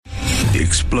The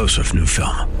explosive new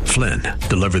film, Flynn,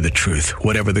 deliver the truth,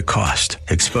 whatever the cost,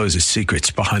 exposes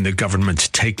secrets behind the government's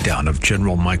takedown of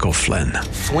General Michael Flynn.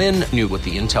 Flynn knew what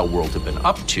the intel world had been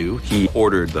up to. He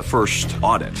ordered the first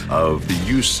audit of the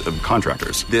use of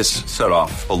contractors. This set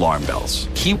off alarm bells.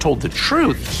 He told the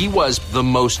truth. He was the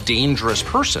most dangerous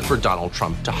person for Donald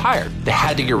Trump to hire. They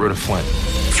had to get rid of Flynn.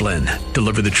 Flynn,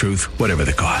 deliver the truth, whatever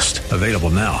the cost. Available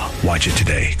now. Watch it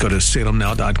today. Go to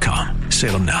salemnow.com.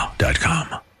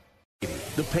 salemnow.com.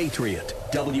 The Patriot,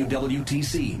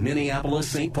 WWTC, Minneapolis,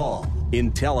 St. Paul.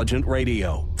 Intelligent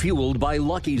radio, fueled by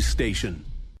Lucky's Station.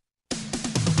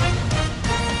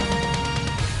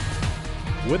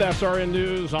 With SRN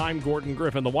News, I'm Gordon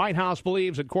Griffin. The White House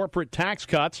believes that corporate tax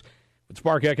cuts would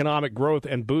spark economic growth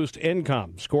and boost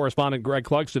incomes. Correspondent Greg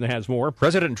Clugston has more.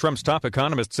 President Trump's top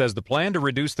economist says the plan to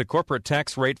reduce the corporate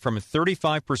tax rate from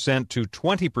 35% to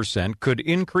 20% could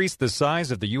increase the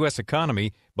size of the U.S.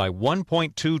 economy by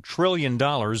 $1.2 trillion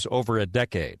over a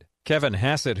decade. Kevin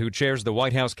Hassett, who chairs the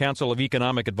White House Council of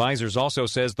Economic Advisors, also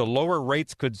says the lower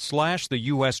rates could slash the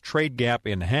U.S. trade gap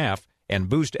in half and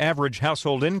boost average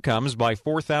household incomes by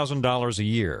 $4,000 a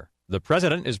year. The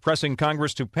president is pressing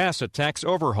Congress to pass a tax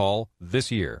overhaul this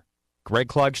year. Greg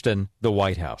Clugston, the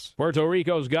White House. Puerto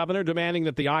Rico's governor demanding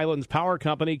that the island's power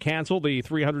company cancel the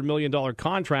 $300 million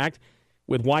contract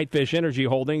with Whitefish Energy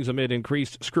Holdings amid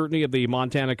increased scrutiny of the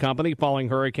Montana company following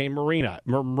Hurricane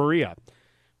Maria.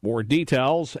 More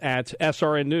details at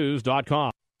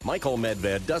srnnews.com. Michael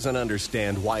Medved doesn't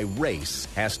understand why race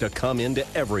has to come into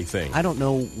everything. I don't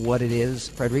know what it is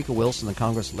Frederica Wilson, the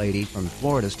Congress lady from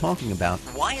Florida, is talking about.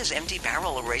 Why is empty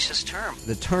barrel a racist term?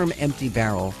 The term empty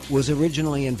barrel was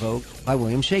originally invoked by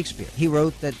William Shakespeare. He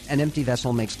wrote that an empty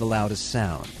vessel makes the loudest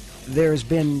sound. There's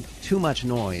been too much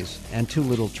noise and too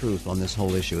little truth on this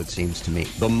whole issue, it seems to me.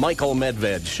 The Michael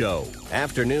Medved Show,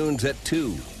 afternoons at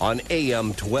 2 on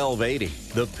AM 1280.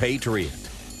 The Patriot,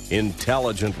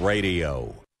 intelligent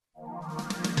radio.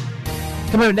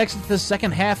 Coming up next is the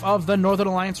second half of the Northern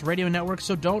Alliance Radio Network,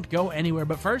 so don't go anywhere.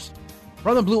 But first,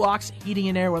 from the Blue Ox Heating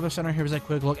and Air Weather Center, here's a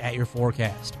quick look at your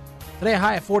forecast. Today, a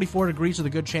high of 44 degrees with a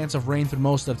good chance of rain through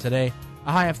most of today.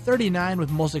 A high of 39 with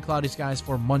mostly cloudy skies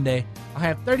for Monday. A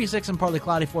high of 36 and partly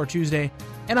cloudy for Tuesday.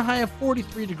 And a high of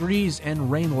 43 degrees and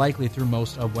rain likely through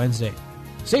most of Wednesday.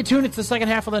 Stay tuned. It's the second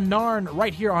half of the NARN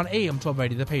right here on AM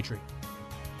 1280 The Patriot.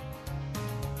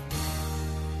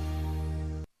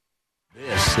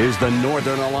 This is the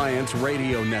Northern Alliance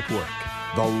Radio Network,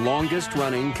 the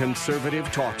longest-running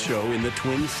conservative talk show in the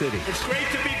Twin Cities. It's great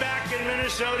to be back in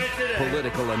Minnesota today.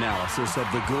 Political analysis of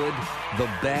the good, the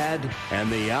bad, and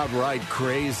the outright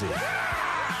crazy.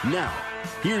 Now,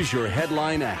 here's your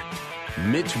headline act,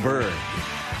 Mitch Berg.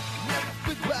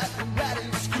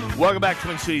 Welcome back,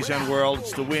 Twin Cities and World.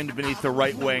 It's the wind beneath the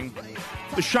right wing.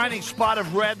 The shining spot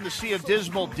of red in the sea of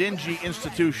dismal, dingy,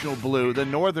 institutional blue. The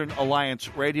Northern Alliance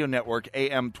Radio Network,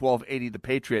 AM 1280, The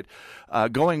Patriot,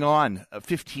 going on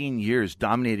 15 years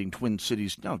dominating Twin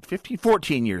Cities. No,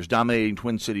 14 years dominating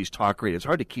Twin Cities talk radio. It's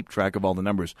hard to keep track of all the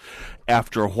numbers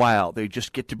after a while. They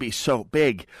just get to be so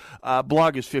big.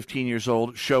 Blog is 15 years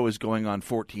old. Show is going on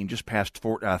 14, just past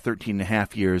 13 and a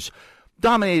half years.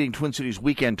 Dominating Twin Cities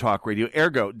weekend talk radio,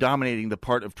 ergo dominating the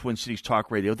part of Twin Cities talk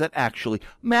radio that actually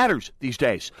matters these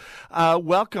days.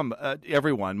 Welcome,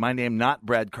 everyone. My name not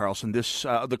Brad Carlson. This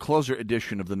the closer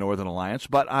edition of the Northern Alliance,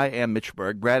 but I am Mitch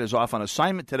Berg. Brad is off on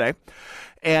assignment today,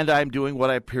 and I'm doing what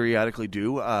I periodically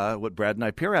do, what Brad and I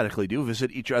periodically do,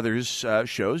 visit each other's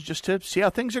shows just to see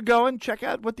how things are going, check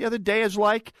out what the other day is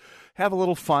like, have a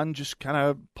little fun, just kind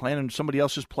of playing in somebody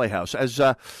else's playhouse.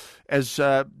 As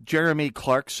Jeremy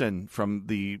Clarkson from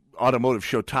the automotive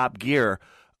show Top Gear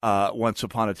once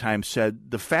upon a time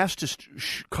said, the fastest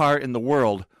car in the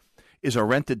world is a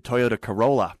rented Toyota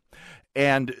Corolla.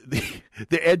 And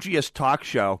the edgiest talk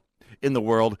show in the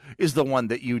world is the one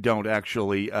that you don't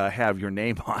actually have your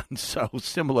name on. So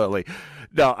similarly,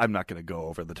 no, I'm not going to go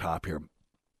over the top here.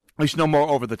 At least no more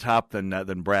over the top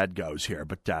than Brad goes here.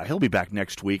 But he'll be back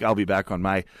next week. I'll be back on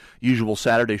my usual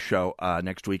Saturday show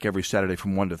next week, every Saturday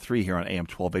from 1 to 3 here on AM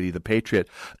 1280 The Patriot.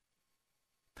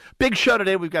 Big show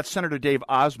today. We've got Senator Dave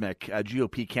Osmek, a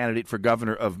GOP candidate for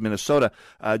governor of Minnesota,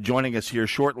 joining us here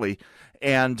shortly.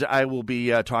 And I will be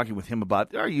talking with him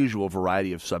about our usual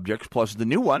variety of subjects, plus the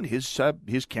new one, his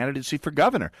candidacy for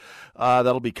governor.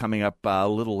 That'll be coming up a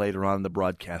little later on in the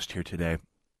broadcast here today.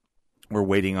 We're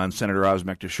waiting on Senator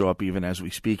Osmek to show up even as we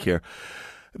speak here.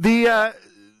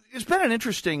 It's been an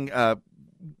interesting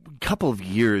couple of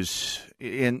years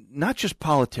in not just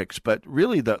politics, but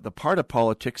really the part of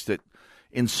politics that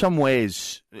in some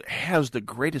ways has the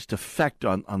greatest effect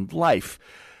on life.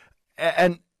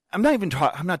 And I'm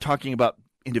not talking about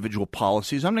individual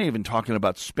policies. I'm not even talking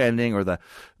about spending or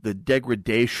the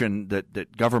degradation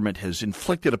that government has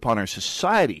inflicted upon our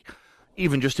society,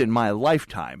 even just in my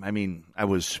lifetime. I mean, I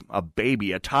was a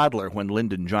baby, a toddler, when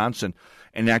Lyndon Johnson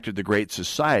enacted the Great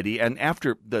Society. And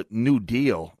after the New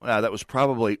Deal, that was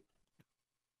probably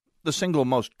the single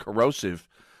most corrosive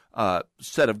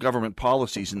set of government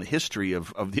policies in the history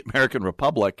of the American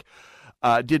Republic,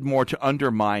 did more to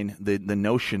undermine the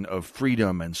notion of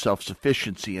freedom and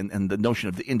self-sufficiency and the notion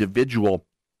of the individual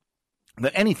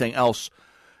than anything else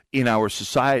in our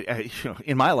society,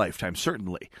 in my lifetime,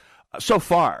 certainly. So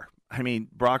far, I mean,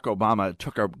 Barack Obama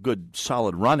took a good,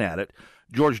 solid run at it.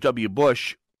 George W.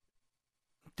 Bush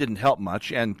didn't help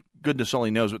much, and goodness only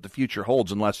knows what the future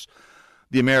holds unless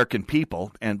the American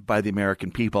people, and by the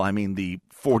American people, I mean the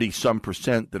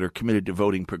 40-some% that are committed to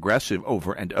voting progressive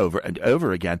over and over and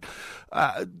over again,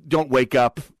 don't wake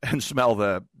up and smell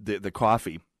the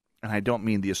coffee. And I don't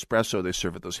mean the espresso they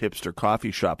serve at those hipster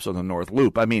coffee shops on the North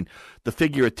Loop. I mean the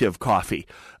figurative coffee.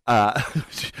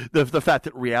 The fact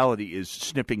that reality is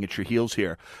snipping at your heels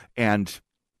here, and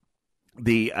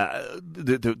the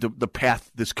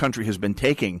path this country has been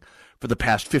taking for the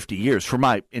past 50 years, for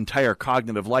my entire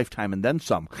cognitive lifetime and then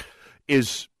some,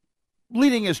 is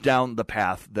leading us down the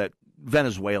path that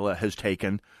Venezuela has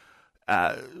taken,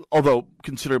 although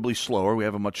considerably slower. We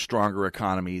have a much stronger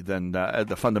economy than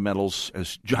the fundamentals,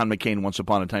 as John McCain once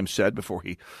upon a time said before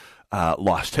he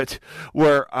lost it,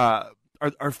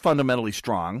 are fundamentally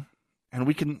strong, and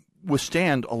we can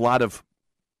withstand a lot of,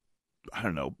 I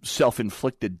don't know,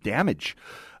 self-inflicted damage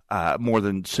more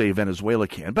than, say, Venezuela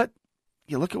can. But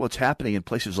you look at what's happening in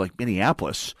places like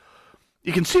Minneapolis,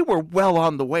 you can see we're well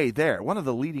on the way there. One of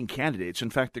the leading candidates, in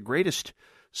fact, the greatest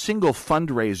single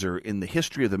fundraiser in the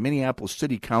history of the Minneapolis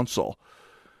City Council,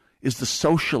 is the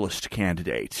socialist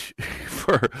candidate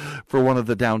for one of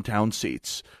the downtown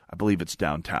seats. I believe it's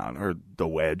downtown, or the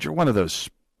Wedge, or one of those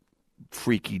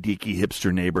freaky-deaky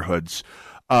hipster neighborhoods.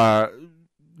 The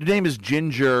name is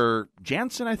Ginger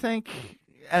Jansen, I think.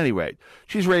 Anyway,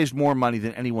 she's raised more money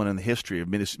than anyone in the history of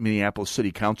Minneapolis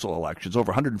City Council elections,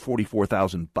 over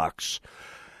 $144,000.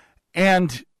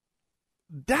 And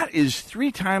that is 3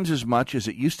 times as much as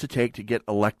it used to take to get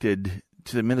elected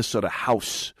to the Minnesota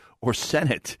House or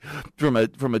Senate from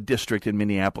a district in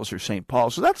Minneapolis or St. Paul.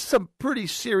 So that's some pretty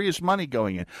serious money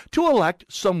going in to elect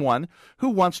someone who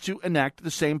wants to enact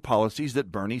the same policies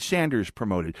that Bernie Sanders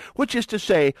promoted, which is to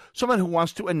say, someone who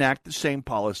wants to enact the same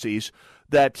policies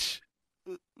that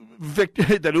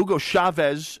Hugo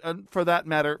Chavez, and for that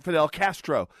matter, Fidel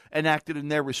Castro, enacted in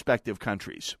their respective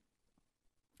countries.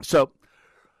 So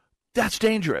that's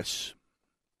dangerous.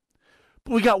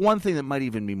 But we got one thing that might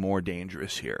even be more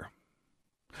dangerous here.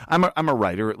 I'm a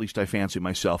writer, at least I fancy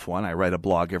myself one. I write a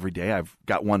blog every day. I've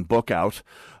got one book out.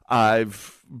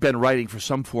 I've been writing for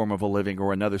some form of a living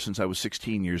or another since I was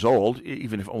 16 years old,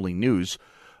 even if only news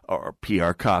or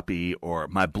PR copy or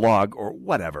my blog or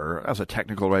whatever. I was a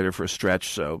technical writer for a stretch,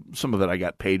 so some of it I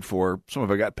got paid for, some of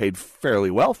it I got paid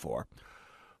fairly well for.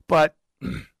 But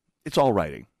it's all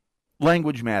writing.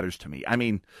 Language matters to me. I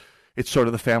mean, it's sort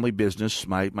of the family business.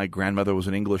 My grandmother was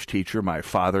an English teacher. My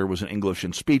father was an English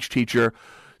and speech teacher.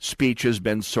 Speech has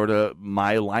been sort of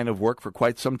my line of work for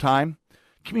quite some time.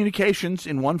 Communications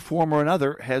in one form or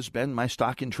another has been my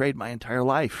stock in trade my entire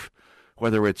life,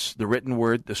 whether it's the written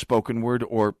word, the spoken word,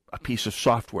 or a piece of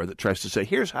software that tries to say,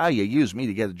 here's how you use me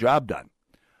to get a job done.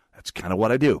 That's kind of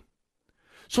what I do.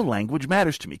 So language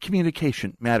matters to me.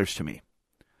 Communication matters to me.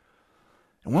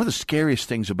 And one of the scariest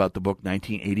things about the book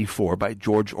 1984 by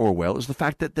George Orwell is the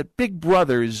fact that the Big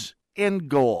Brother's end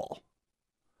goal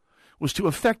was to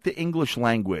affect the English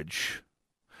language,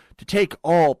 to take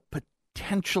all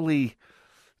potentially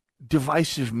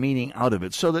divisive meaning out of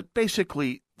it, so that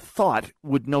basically thought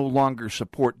would no longer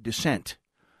support dissent,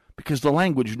 because the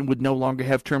language would no longer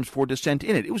have terms for dissent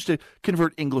in it. It was to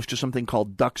convert English to something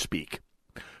called duck speak,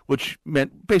 which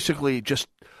meant basically just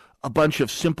a bunch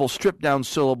of simple stripped-down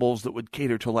syllables that would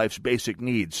cater to life's basic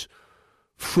needs.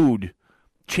 Food,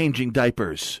 changing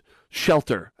diapers,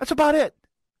 shelter. That's about it.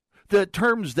 The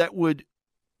terms that would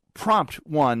prompt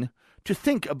one to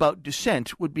think about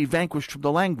dissent would be vanquished from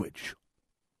the language.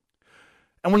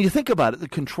 And when you think about it, the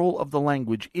control of the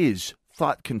language is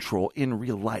thought control in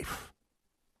real life.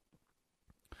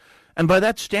 And by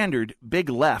that standard, Big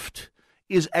Left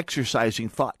is exercising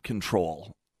thought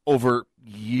control over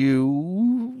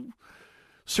you,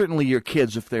 certainly your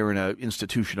kids if they're in an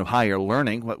institution of higher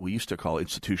learning, what we used to call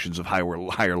institutions of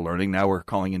higher learning, now we're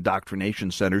calling indoctrination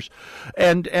centers,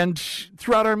 and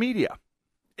throughout our media.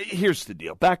 Here's the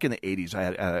deal. Back in the 80s,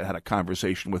 I had a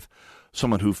conversation with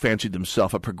someone who fancied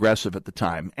himself a progressive at the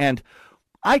time, and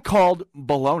I called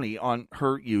baloney on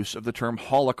her use of the term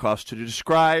Holocaust to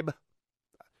describe,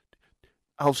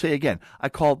 I'll say again, I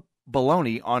called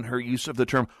baloney on her use of the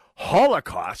term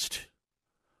Holocaust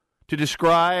to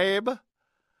describe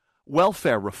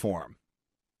welfare reform.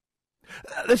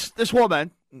 This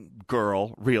woman,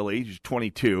 girl, really, she's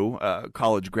 22,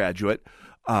 college graduate,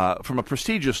 from a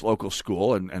prestigious local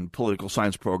school and political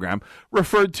science program,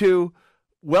 referred to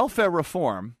welfare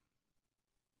reform,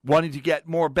 wanting to get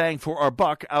more bang for our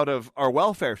buck out of our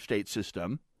welfare state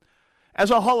system,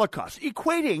 as a Holocaust,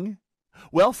 equating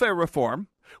welfare reform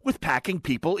with packing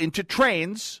people into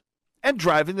trains and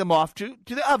driving them off to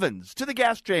the ovens, to the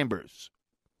gas chambers.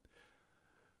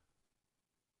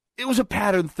 It was a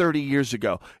pattern 30 years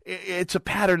ago. It's a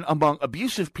pattern among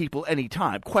abusive people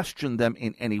anytime. Question them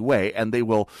in any way, and they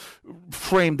will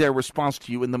frame their response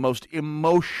to you in the most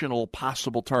emotional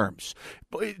possible terms.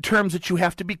 Terms that you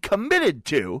have to be committed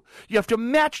to. You have to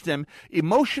match them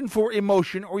emotion for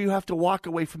emotion, or you have to walk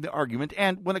away from the argument.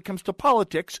 And when it comes to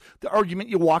politics, the argument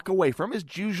you walk away from is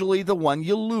usually the one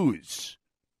you lose.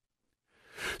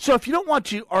 So if you don't want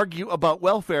to argue about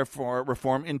welfare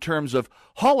reform in terms of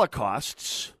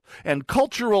holocausts and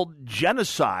cultural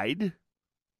genocide,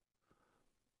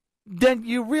 then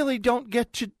you really don't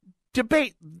get to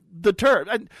debate the term.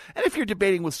 And if you're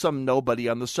debating with some nobody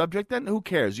on the subject, then who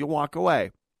cares? You walk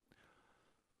away.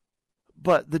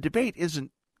 But the debate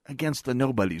isn't against the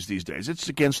nobodies these days. It's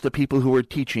against the people who are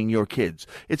teaching your kids.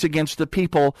 It's against the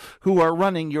people who are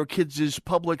running your kids'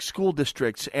 public school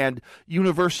districts and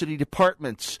university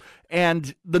departments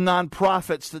and the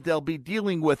nonprofits that they'll be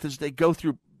dealing with as they go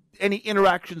through any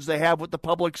interactions they have with the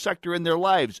public sector in their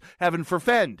lives, heaven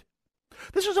forfend.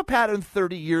 This was a pattern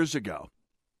 30 years ago.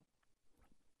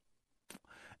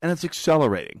 And it's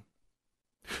accelerating.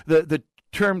 The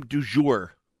term du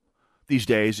jour these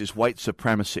days is white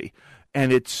supremacy.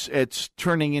 And it's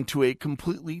turning into a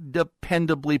completely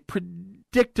dependably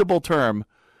predictable term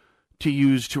to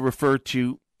use to refer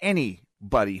to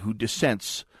anybody who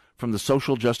dissents from the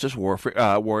social justice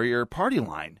warrior party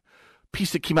line.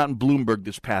 Piece that came out in Bloomberg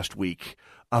this past week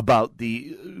about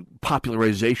the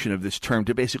popularization of this term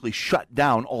to basically shut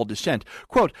down all dissent.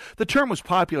 Quote, the term was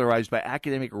popularized by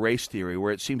academic race theory,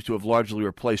 where it seems to have largely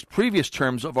replaced previous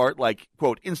terms of art like,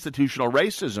 quote, institutional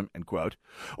racism, end quote,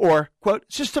 or, quote,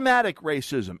 systematic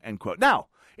racism, end quote. Now,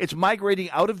 it's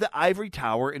migrating out of the ivory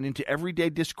tower and into everyday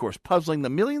discourse, puzzling the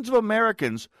millions of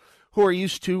Americans who are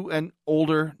used to an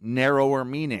older, narrower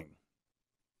meaning.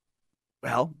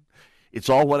 Well, it's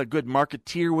all what a good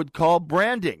marketeer would call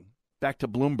branding. Back to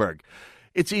Bloomberg.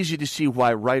 It's easy to see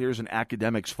why writers and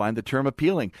academics find the term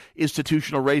appealing.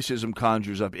 Institutional racism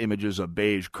conjures up images of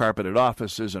beige carpeted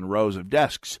offices and rows of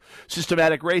desks.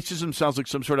 Systematic racism sounds like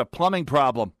some sort of plumbing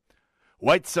problem.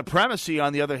 White supremacy,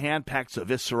 on the other hand, packs a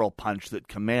visceral punch that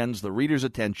commands the reader's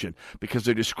attention because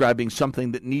they're describing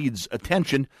something that needs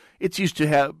attention. It's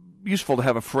useful to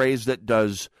have a phrase that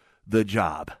does the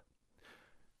job.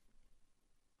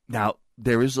 Now,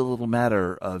 there is a little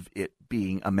matter of it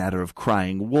being a matter of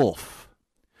crying wolf.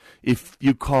 If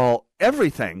you call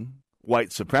everything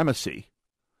white supremacy,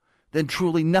 then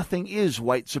truly nothing is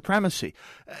white supremacy.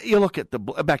 You look at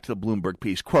back to the Bloomberg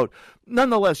piece, quote,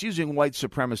 nonetheless, using white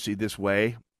supremacy this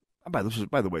way, by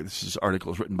the way, this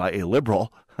article is written by a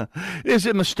liberal, is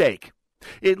a mistake.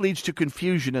 It leads to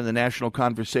confusion in the national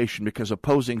conversation because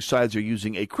opposing sides are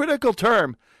using a critical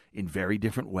term in very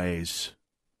different ways.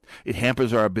 It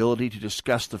hampers our ability to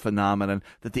discuss the phenomenon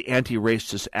that the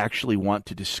anti-racists actually want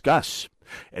to discuss.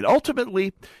 And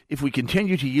ultimately, if we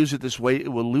continue to use it this way,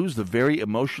 it will lose the very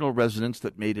emotional resonance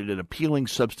that made it an appealing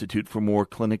substitute for more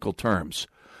clinical terms.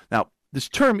 Now, this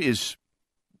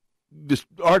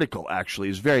article actually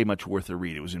is very much worth a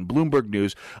read. It was in Bloomberg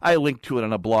News. I linked to it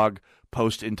on a blog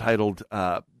post entitled,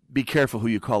 Be Careful Who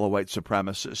You Call a White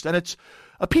Supremacist. And it's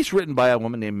a piece written by a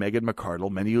woman named Megan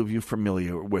McArdle. Many of you are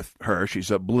familiar with her.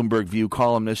 She's a Bloomberg View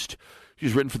columnist.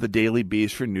 She's written for the Daily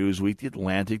Beast, for Newsweek, The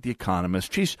Atlantic, The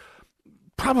Economist. She's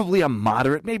probably a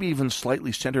moderate, maybe even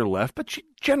slightly center-left, but she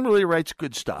generally writes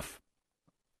good stuff.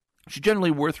 She's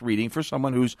generally worth reading for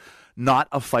someone who's not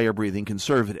a fire-breathing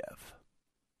conservative.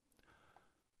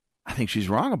 I think she's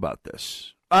wrong about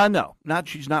this. No,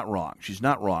 she's not wrong. She's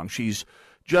not wrong. She's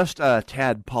just a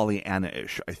tad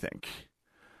Pollyanna-ish, I think.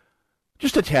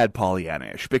 Just a tad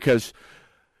Pollyanna-ish, because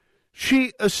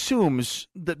she assumes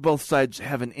that both sides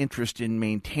have an interest in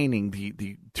maintaining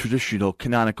the traditional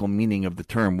canonical meaning of the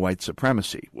term white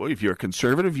supremacy. Well, if you're a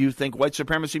conservative, you think white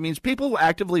supremacy means people who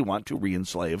actively want to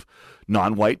re-enslave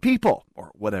non-white people,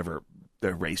 or whatever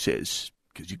their race is.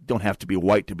 Because you don't have to be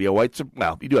white to be a white you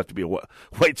do have to be a white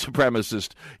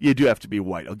supremacist. You do have to be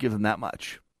white. I'll give them that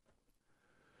much.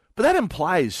 But that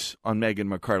implies, on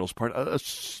Meghan McArdle's part,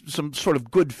 some sort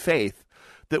of good faith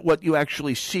that what you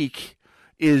actually seek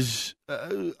is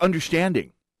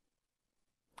understanding.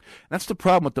 That's the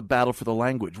problem with the battle for the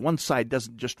language. One side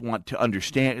doesn't just want to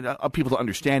understand people to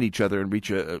understand each other and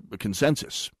reach a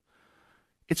consensus.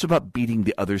 It's about beating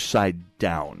the other side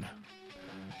down.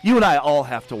 You and I all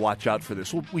have to watch out for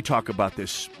this. We talk about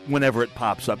this whenever it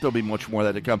pops up. There'll be much more of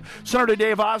that to come. Senator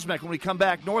Dave Osmek, when we come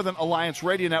back, Northern Alliance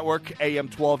Radio Network, AM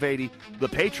 1280, The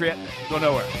Patriot. Go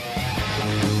nowhere.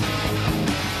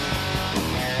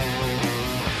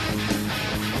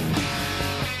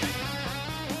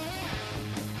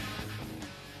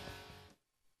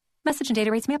 Message and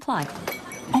data rates may apply.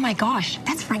 Oh my gosh,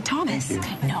 that's Frank Thomas.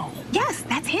 No. Yes,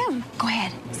 that's him. Go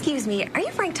ahead. Excuse me, are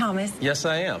you Frank Thomas? Yes,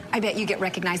 I am. I bet you get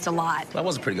recognized a lot. I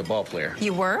was a pretty good ball player.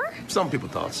 You were? Some people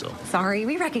thought so. Sorry,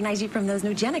 we recognize you from those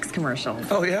Nugenics commercials.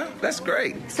 Oh, yeah? That's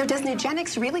great. So does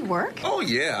Nugenics really work? Oh,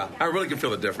 yeah. I really can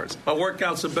feel the difference. My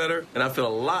workouts are better, and I feel a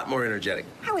lot more energetic.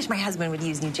 I wish my husband would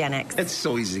use Nugenics. It's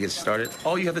so easy to get started.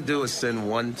 All you have to do is send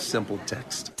one simple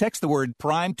text. Text the word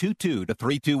PRIME22 to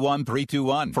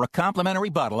 321-321 for a complimentary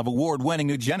bottle of award-winning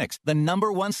Nugenics, the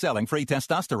 #1 selling free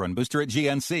testosterone booster at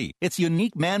GNC. Its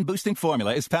unique man-boosting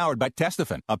formula is powered by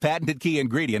Testofen, a patented key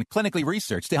ingredient clinically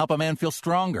researched to help a man feel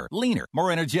stronger, leaner,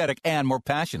 more energetic, and more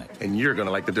passionate. And you're going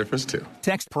to like the difference, too.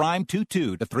 Text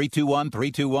PRIME22 to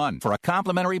 321-321 for a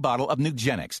complimentary bottle of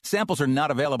Nugenics. Samples are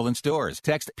not available in stores.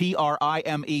 Text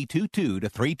PRIME22 to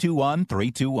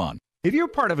 321-321. If you're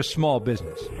part of a small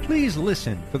business, please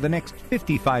listen for the next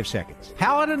 55 seconds.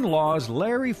 Paladin Law's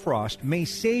Larry Frost may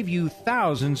save you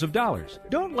thousands of dollars.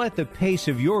 Don't let the pace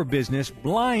of your business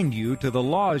blind you to the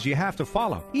laws you have to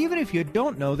follow, even if you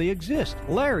don't know they exist.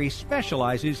 Larry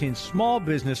specializes in small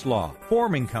business law,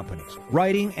 forming companies,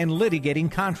 writing and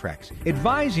litigating contracts,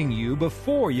 advising you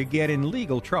before you get in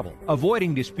legal trouble.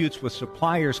 Avoiding disputes with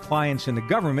suppliers, clients, and the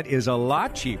government is a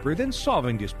lot cheaper than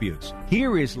solving disputes.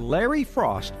 Here is Larry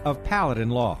Frost of Paladin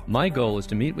Law. My goal is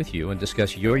to meet with you and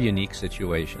discuss your unique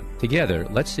situation. Together,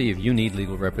 let's see if you need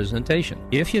legal representation.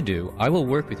 If you do, I will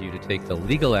work with you to take the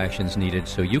legal actions needed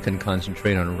so you can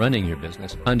concentrate on running your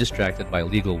business, undistracted by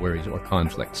legal worries or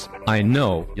conflicts. I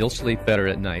know you'll sleep better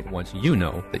at night once you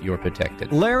know that you're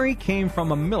protected. Larry came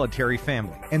from a military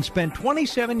family and spent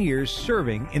 27 years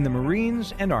serving in the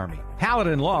Marines and Army.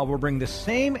 Paladin Law will bring the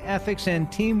same ethics and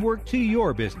teamwork to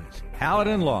your business.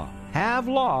 Paladin Law. Have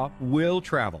law, will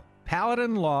travel.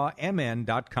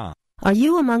 PaladinLawMN.com. Are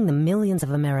you among the millions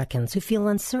of Americans who feel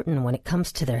uncertain when it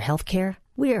comes to their health care?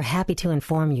 We are happy to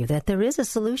inform you that there is a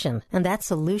solution, and that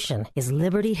solution is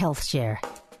Liberty Health Share.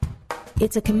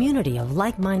 It's a community of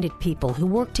like-minded people who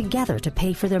work together to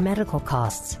pay for their medical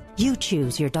costs. You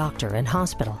choose your doctor and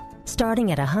hospital,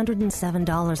 starting at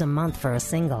 $107 a month for a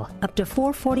single, up to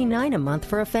 $449 a month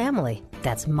for a family.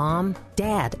 That's mom,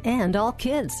 dad, and all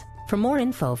kids. For more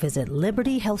info, visit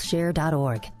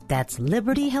libertyhealthshare.org. That's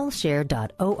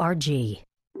libertyhealthshare.org.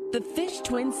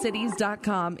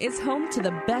 TheFishTwinCities.com is home to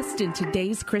the best in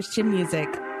today's Christian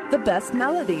music. The best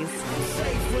melodies.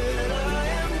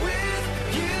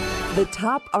 The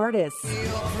top artists.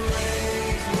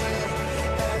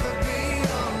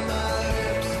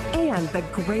 And the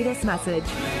greatest message.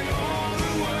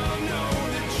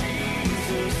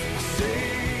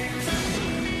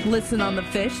 Listen on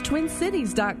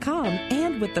TheFishTwinCities.com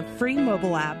and with the free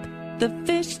mobile app. The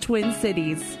Fish Twin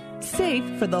Cities. Safe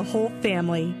for the whole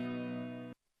family.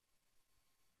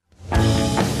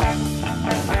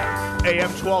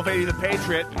 AM 1280, The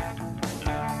Patriot.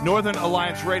 Northern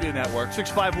Alliance Radio Network.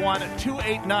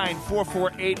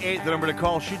 651-289-4488. The number to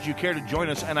call should you care to join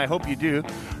us, and I hope you do.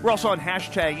 We're also on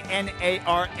hashtag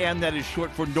NARN. That is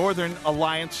short for Northern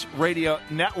Alliance Radio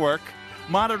Network.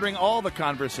 Monitoring all the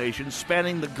conversations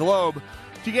spanning the globe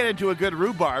to get into a good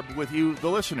rhubarb with you, the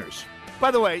listeners.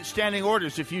 By the way, standing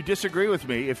orders, if you disagree with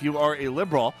me, if you are a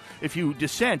liberal, if you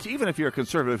dissent, even if you're a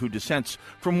conservative who dissents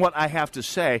from what I have to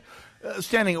say,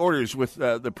 standing orders with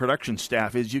the production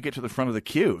staff is you get to the front of the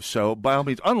queue. So by all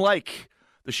means, unlike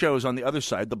the shows on the other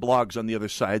side, the blogs on the other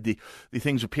side, the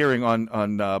things appearing on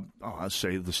let's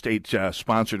say, the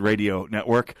state-sponsored radio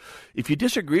network, if you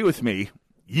disagree with me,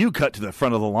 you cut to the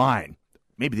front of the line.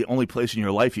 Maybe the only place in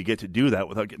your life you get to do that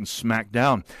without getting smacked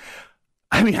down.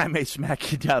 I mean, I may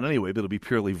smack you down anyway, but it'll be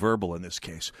purely verbal in this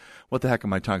case. What the heck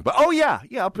am I talking about? Oh, yeah,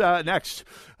 up next.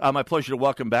 My pleasure to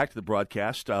welcome back to the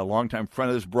broadcast, a longtime friend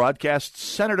of this broadcast,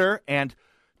 Senator and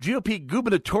GOP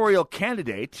gubernatorial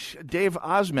candidate Dave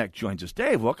Osmek joins us.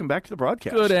 Dave, welcome back to the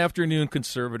broadcast. Good afternoon,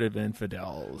 conservative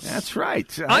infidels. That's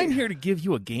right. I'm here to give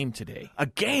you a game today. A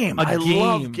game? I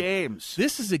love games.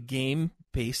 This is a game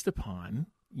based upon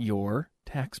your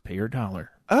taxpayer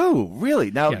dollar. Oh,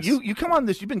 really? Now, Yes. you come on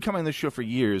this, you've been coming on this show for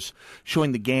years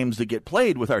showing the games that get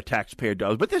played with our taxpayer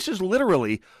dollars, but this is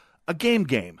literally a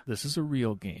game. This is a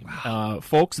real game.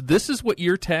 Folks, this is what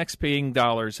your tax-paying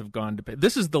dollars have gone to pay.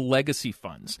 This is the legacy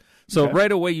funds. So Okay.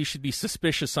 right away, you should be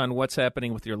suspicious on what's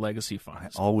happening with your legacy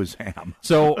funds. I always am.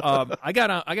 So I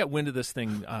got wind of this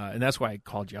thing, and that's why I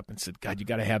called you up and said, God, you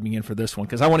got to have me in for this one,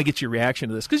 because I want to get your reaction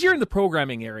to this, because you're in the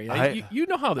programming area. You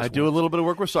know how this works. I do a little bit of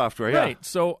work with software, Right.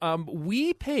 So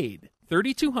we paid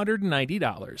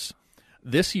 $3,290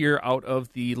 this year out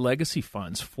of the legacy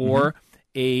funds for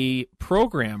a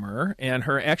programmer, and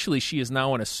she is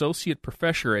now an associate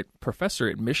professor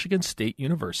at Michigan State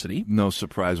University. No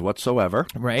surprise whatsoever.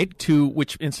 Right.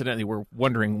 Which incidentally, we're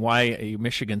wondering why a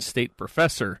Michigan State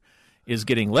professor is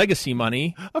getting legacy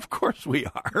money. Of course we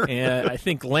are. And I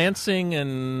think Lansing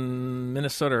and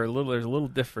Minnesota are there's a little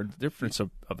difference of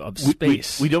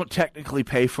space. We don't technically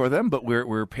pay for them, but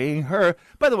we're paying her.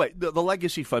 By the way, the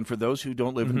legacy fund, for those who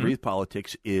don't live and breathe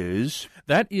politics, is...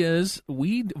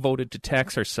 we voted to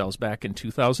tax ourselves back in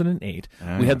 2008.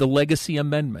 We had the legacy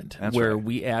amendment where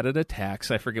we added a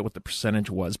tax. I forget what the percentage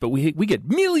was, but we get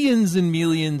millions and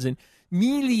millions and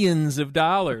millions of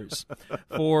dollars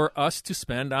for us to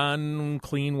spend on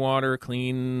clean water,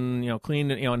 clean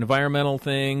environmental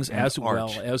things, and as well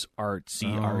as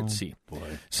artsy.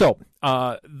 Boy. So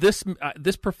this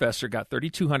professor got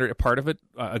 $3,200, a part of it,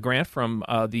 a grant from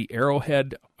the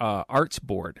Arrowhead Arts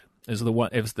Board. Is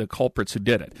the culprits who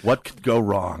did it. What could go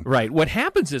wrong? Right. What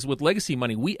happens is with legacy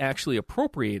money, we actually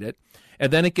appropriate it,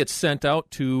 and then it gets sent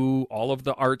out to all of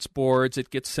the arts boards.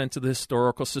 It gets sent to the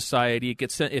Historical Society. It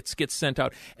gets sent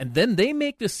out, and then they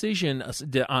make decision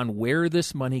on where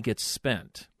this money gets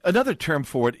spent. Another term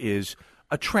for it is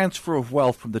a transfer of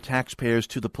wealth from the taxpayers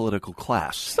to the political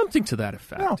class. Something to that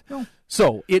effect. No.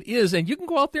 So it is, and you can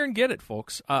go out there and get it,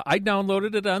 folks. I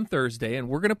downloaded it on Thursday, and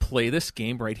we're going to play this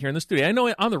game right here in the studio. I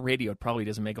know on the radio it probably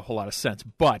doesn't make a whole lot of sense,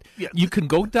 but you can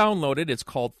go download it. It's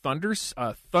called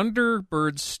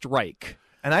Thunderbird Strike.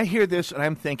 And I hear this, and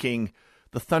I'm thinking...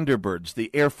 The Thunderbirds, the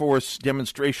Air Force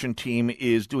demonstration team,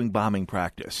 is doing bombing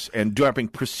practice and dropping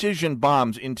precision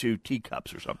bombs into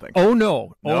teacups or something. Oh,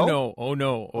 no. No? Oh,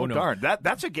 no. Darn.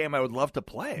 That's a game I would love to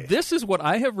play. This is what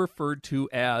I have referred to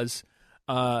as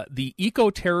the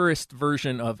eco-terrorist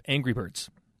version of Angry Birds.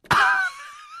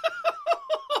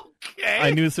 Okay.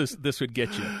 I knew this would get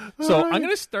you. So I'm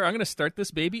going to start this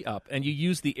baby up, and you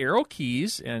use the arrow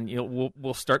keys, and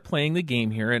we'll start playing the game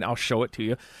here, and I'll show it to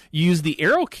you. You use the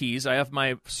arrow keys. I have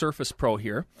my Surface Pro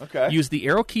here. Okay. Use the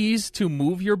arrow keys to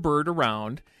move your bird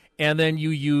around, and then you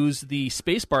use the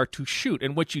space bar to shoot.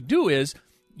 And what you do is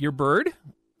your bird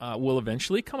will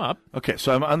eventually come up. Okay,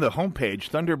 so I'm on the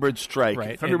homepage, Thunderbird Strike,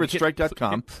 right.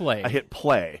 thunderbirdstrike.com. Hit play. I hit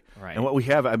play. Right. And what we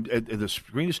have, the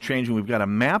screen is changing. We've got a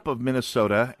map of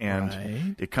Minnesota,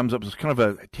 and it comes up as kind of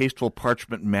a tasteful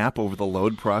parchment map over the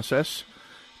load process.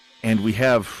 And we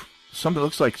have something that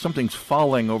looks like something's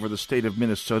falling over the state of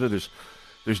Minnesota.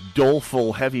 There's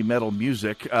doleful heavy metal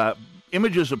music.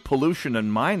 Images of pollution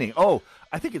and mining. Oh,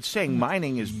 I think it's saying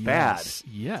mining is bad.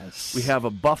 Yes. We have a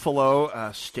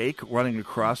buffalo stake running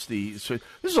across the... So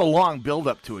this is a long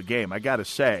build-up to a game, I got to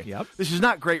say. Yep. This is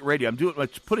not great radio. I'm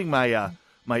putting my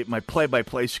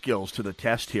play-by-play skills to the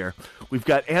test here. We've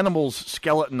got animals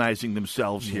skeletonizing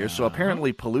themselves here, so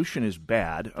apparently pollution is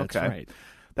bad. Okay. That's right.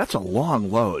 That's a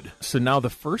long load. So now the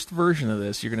first version of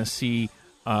this, you're going to see...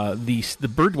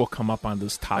 the bird will come up on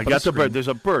this top. I got the bird. There's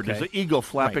a bird. Okay. There's an eagle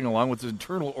flapping along with his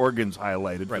internal organs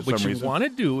highlighted for some reason. What you want to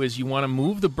do is you want to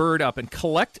move the bird up and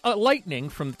collect lightning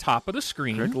from the top of the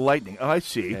screen. Correct. Lightning. Oh, I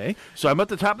see. Okay. So I'm at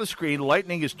the top of the screen.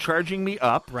 Lightning is charging me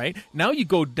up. Right. Now you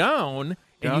go down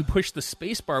and you push the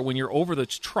space bar when you're over the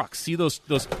trucks. See those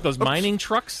mining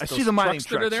trucks? I see the mining trucks,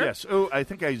 that are there? yes. Oh, I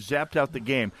think I zapped out the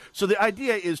game. So the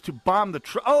idea is to bomb the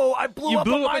truck. Oh, I blew up a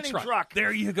mining truck.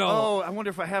 There you go. Oh, I wonder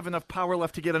if I have enough power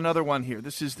left to get another one here.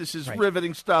 This is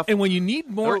riveting stuff. And when you need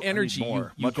more energy,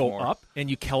 you go more. up and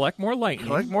you collect more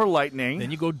lightning.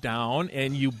 Then you go down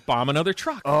and you bomb another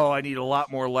truck. Oh, I need a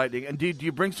lot more lightning. And do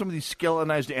you bring some of these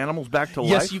skeletonized animals back to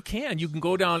life? Yes, you can. You can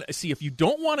go down. See, if you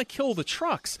don't want to kill the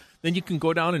trucks, then you can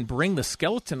go down and bring the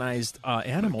skeletonized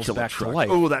animals back to life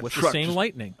with the same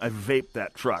lightning. I vaped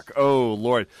that truck. Oh,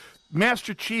 Lord.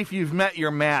 Master Chief, you've met your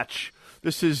match.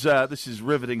 This is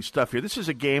riveting stuff here. This is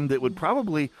a game that would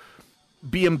probably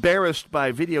be embarrassed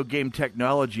by video game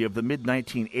technology of the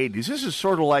mid-1980s. This is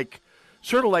sort of like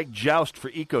Sort of like Joust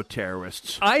for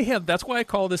eco-terrorists. That's why I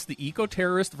call this the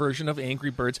eco-terrorist version of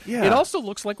Angry Birds. Yeah. It also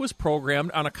looks like it was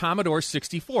programmed on a Commodore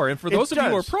 64. And for those of you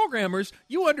who are programmers,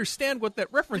 you understand what that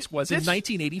reference was in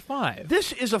 1985.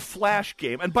 This is a Flash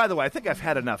game. And by the way, I think I've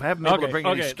had enough. I haven't been able to bring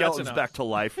any skeletons back to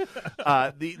life.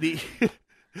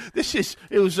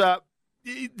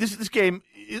 This game,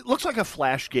 it looks like a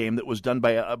Flash game that was done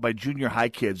by junior high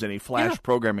kids in a Flash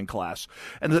programming class.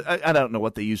 And I don't know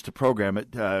what they used to program it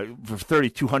for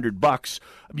 $3,200.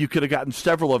 You could have gotten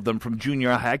several of them from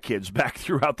junior high kids back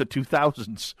throughout the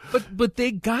 2000s. But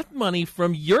they got money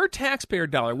from your taxpayer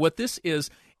dollar. What this is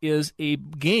a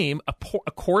game,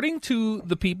 according to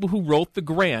the people who wrote the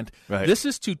grant. Right. This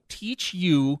is to teach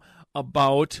you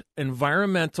about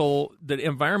environmental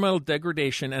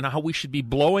degradation and how we should be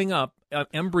blowing up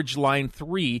Enbridge Line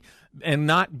 3 and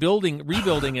not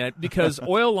rebuilding it because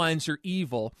oil lines are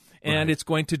evil and it's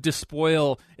going to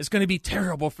despoil. It's going to be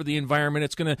terrible for the environment.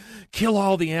 It's going to kill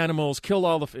all the animals, kill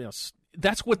all the.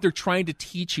 That's what they're trying to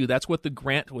teach you. That's what the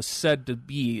grant was said to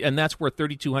be, and that's where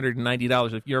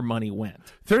 $3,290 of your money went.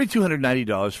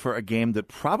 $3,290 for a game that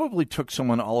probably took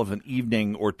someone all of an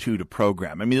evening or two to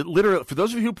program. I mean, literally, for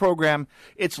those of you who program,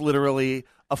 it's literally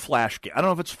a Flash game. I don't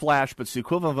know if it's Flash, but it's the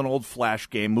equivalent of an old Flash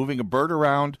game, moving a bird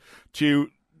around to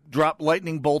drop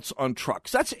lightning bolts on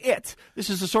trucks. That's it. This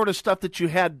is the sort of stuff that you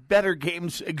had better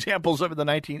games examples of in the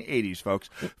 1980s, folks.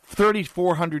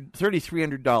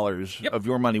 $3,300 of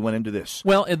your money went into this.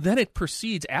 Well, and then it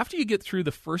proceeds. After you get through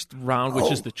the first round,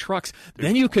 which is the trucks,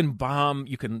 then you can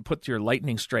put your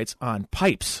lightning strikes on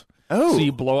pipes. Oh. So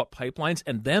you blow up pipelines,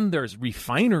 and then there's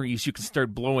refineries you can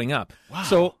start blowing up. Wow.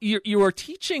 So you are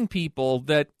teaching people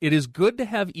that it is good to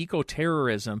have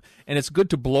eco-terrorism, and it's good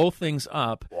to blow things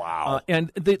up. Wow. And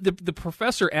the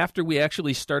professor, after we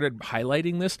actually started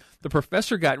highlighting this, the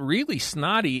professor got really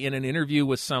snotty in an interview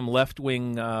with some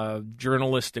left-wing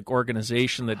journalistic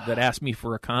organization that asked me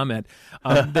for a comment.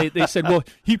 They said, well,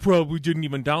 he probably didn't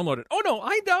even download it. Oh, no,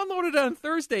 I downloaded it on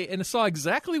Thursday and saw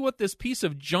exactly what this piece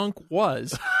of junk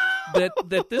was.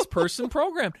 that this person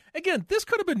programmed. Again, this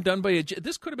could have been done by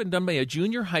a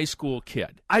junior high school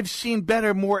kid. I've seen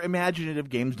better, more imaginative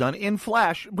games done in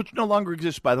Flash, which no longer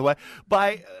exists, by the way,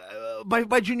 by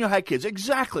junior high kids.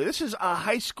 Exactly. This is a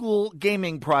high school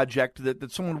gaming project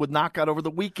that someone would knock out over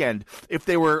the weekend if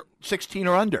they were 16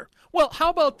 or under. Well, how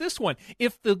about this one?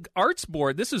 If the Arts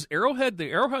Board, the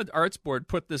Arrowhead Arts Board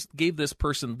gave this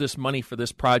person this money for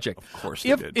this project. Of course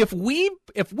they did. If we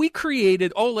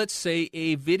created, let's say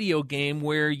a video game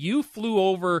where you flew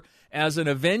over as an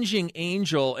avenging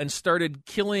angel and started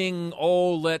killing,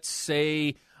 let's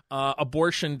say,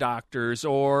 abortion doctors,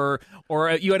 or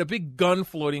you had a big gun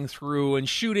floating through and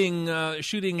shooting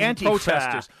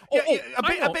protesters.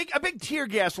 A big tear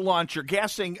gas launcher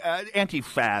gassing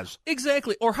anti-Faz.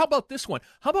 Exactly. Or how about this one?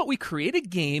 How about we create a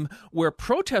game where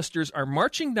protesters are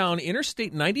marching down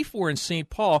Interstate 94 in St.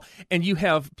 Paul, and you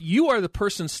are the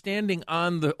person standing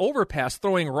on the overpass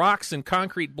throwing rocks and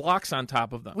concrete blocks on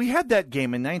top of them. We had that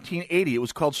game in 1980. It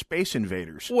was called Space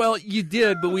Invaders. Well, you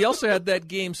did, but we also had that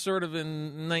game sort of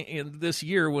in this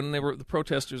year when the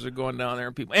protesters are going down there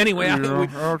and people. Anyway, we're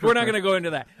not going to go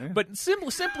into that. But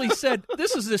simply said,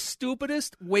 this is the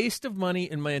stupidest waste of money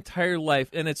in my entire life,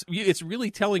 and it's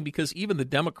really telling because even the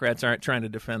Democrats aren't trying to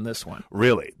defend this one.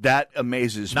 Really, that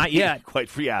amazes me. Not yet. Quite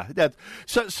yeah. The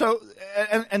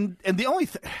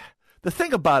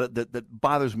thing about it that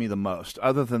bothers me the most,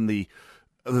 other than the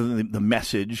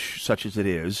message, such as it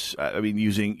is,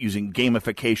 using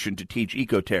gamification to teach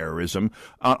eco-terrorism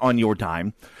on your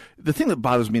time, the thing that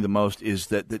bothers me the most is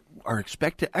that our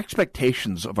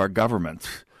expectations of our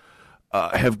government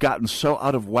have gotten so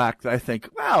out of whack that I think,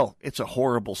 well, it's a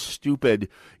horrible, stupid,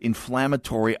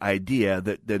 inflammatory idea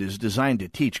that is designed to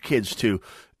teach kids to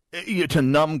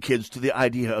numb kids to the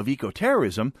idea of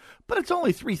eco-terrorism, but it's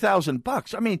only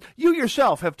 $3,000. I mean, you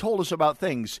yourself have told us about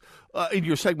things in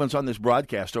your segments on this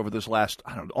broadcast over this last,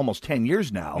 almost 10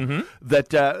 years now,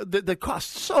 that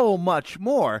cost so much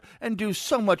more and do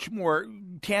so much more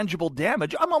tangible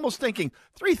damage. I'm almost thinking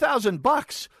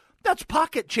 $3,000. That's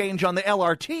pocket change on the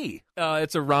LRT.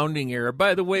 It's a rounding error.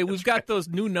 By the way, we've got those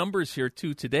new numbers here,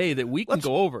 too, today that we can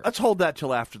go over. Let's hold that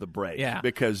till after the break. Yeah.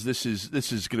 Because this is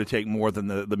going to take more than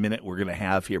the minute we're going to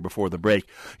have here before the break.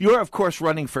 You are, of course,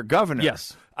 running for governor.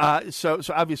 Yes. So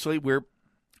obviously we're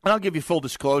And I'll give you full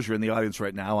disclosure in the audience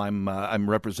right now. I'm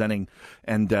representing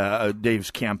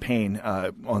Dave's campaign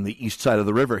on the east side of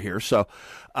the river here. So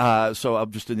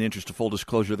I'm just in the interest of full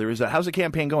disclosure. There is that. How's the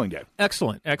campaign going, Dave?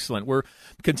 Excellent. We're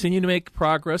continuing to make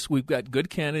progress. We've got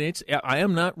good candidates. I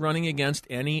am not running against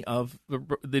any of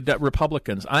the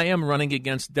Republicans. I am running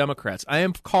against Democrats. I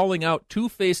am calling out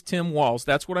Two-Faced Tim Walz.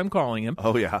 That's what I'm calling him.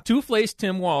 Oh, yeah. Two-Faced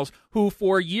Tim Walz, who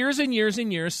for years and years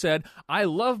and years said, I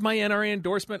love my NRA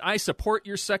endorsement. I support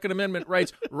your Second Amendment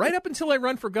rights, right up until I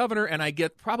run for governor, and I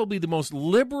get probably the most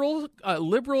liberal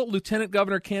lieutenant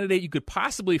governor candidate you could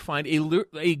possibly find,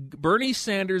 a Bernie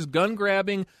Sanders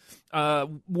gun-grabbing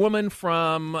woman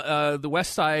from the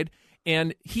West Side,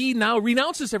 and he now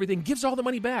renounces everything, gives all the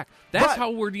money back. That's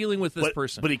how we're dealing with this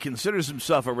person. But he considers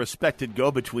himself a respected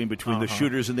go-between between the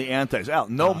shooters and the antis.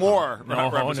 No more,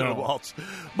 Representative Walz.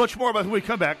 Much more about when we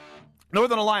come back.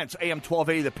 Northern Alliance, AM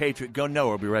 1280, The Patriot. Go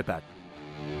Noah. We'll be right back.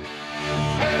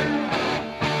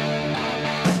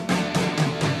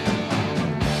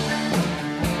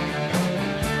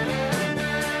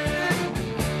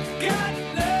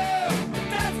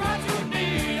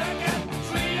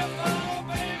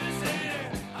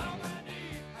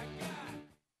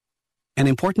 An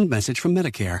important message from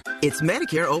Medicare. It's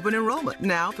Medicare open enrollment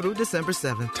now through December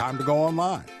 7th. Time to go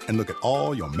online and look at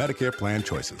all your Medicare plan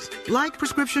choices. Like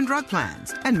prescription drug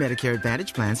plans and Medicare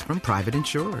Advantage plans from private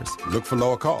insurers. Look for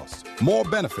lower costs, more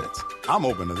benefits. I'm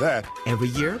open to that. Every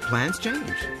year, plans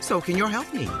change. So can your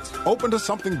health needs. Open to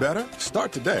something better?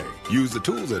 Start today. Use the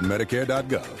tools at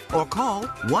Medicare.gov. Or call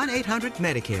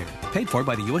 1-800-MEDICARE. Paid for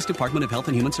by the U.S. Department of Health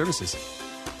and Human Services.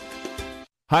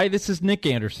 Hi, this is Nick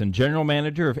Anderson, General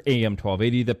Manager of AM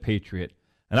 1280 The Patriot,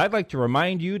 and I'd like to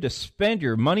remind you to spend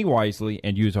your money wisely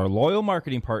and use our loyal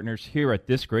marketing partners here at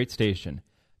this great station.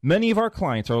 Many of our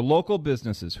clients are local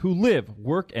businesses who live,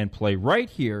 work, and play right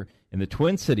here in the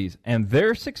Twin Cities, and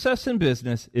their success in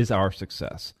business is our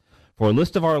success. For a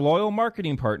list of our loyal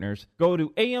marketing partners, go to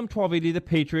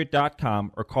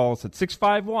am1280thepatriot.com or call us at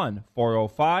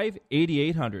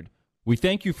 651-405-8800. We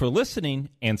thank you for listening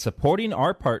and supporting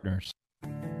our partners.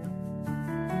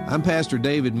 I'm Pastor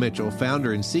David Mitchell,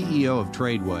 founder and CEO of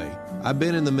Tradeway. I've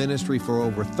been in the ministry for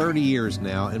over 30 years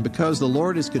now, and because the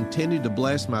Lord has continued to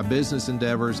bless my business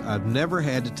endeavors, I've never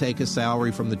had to take a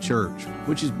salary from the church,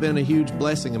 which has been a huge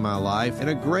blessing in my life and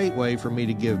a great way for me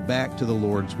to give back to the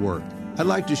Lord's work. I'd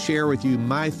like to share with you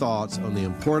my thoughts on the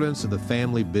importance of the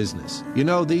family business. You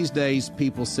know, these days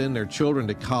people send their children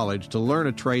to college to learn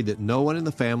a trade that no one in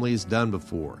the family has done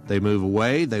before. They move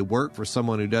away, they work for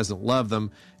someone who doesn't love them,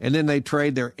 and then they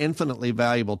trade their infinitely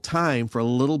valuable time for a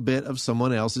little bit of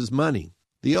someone else's money.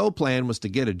 The old plan was to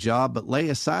get a job but lay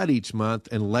aside each month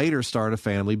and later start a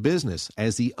family business.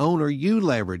 As the owner, you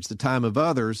leverage the time of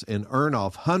others and earn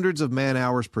off hundreds of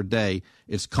man-hours per day.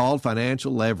 It's called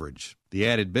financial leverage. The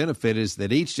added benefit is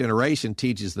that each generation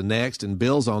teaches the next and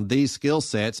builds on these skill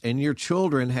sets, and your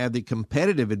children have the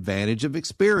competitive advantage of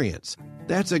experience.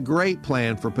 That's a great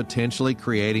plan for potentially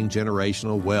creating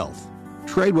generational wealth.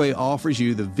 Tradeway offers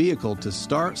you the vehicle to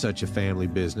start such a family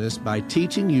business by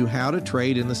teaching you how to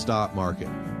trade in the stock market.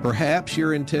 Perhaps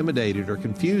you're intimidated or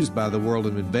confused by the world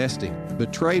of investing,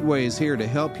 but Tradeway is here to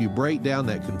help you break down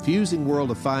that confusing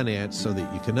world of finance so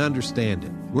that you can understand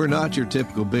it. We're not your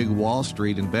typical big Wall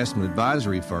Street investment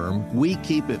advisory firm. We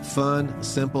keep it fun,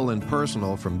 simple, and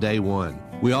personal from day one.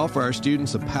 We offer our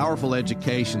students a powerful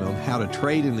education on how to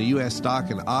trade in the U.S.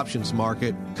 stock and options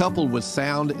market, coupled with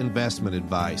sound investment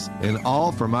advice, and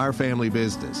all from our family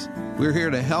business. We're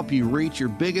here to help you reach your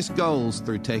biggest goals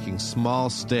through taking small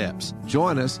steps.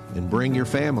 Join us and bring your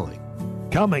family.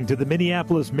 Coming to the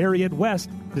Minneapolis Marriott West,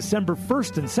 December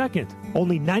 1st and 2nd.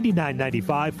 Only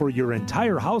 $99.95 for your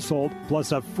entire household,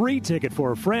 plus a free ticket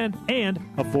for a friend and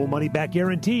a full money-back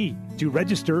guarantee. To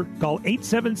register, call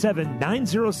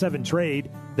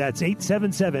 877-907-TRADE. That's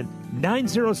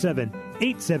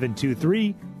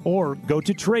 877-907-8723. Or go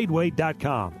to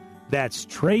Tradeway.com. That's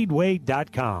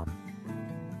Tradeway.com.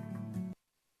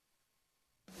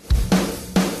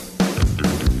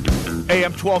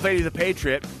 AM 1280, The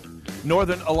Patriot.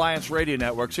 Northern Alliance Radio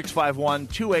Network,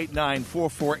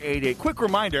 651-289-4488. Quick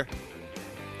reminder,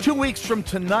 2 weeks from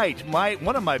tonight,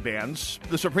 one of my bands,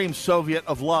 the Supreme Soviet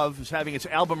of Love, is having its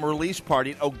album release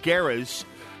party at O'Gara's.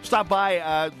 Stop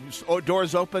by.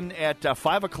 Doors open at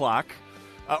 5 o'clock.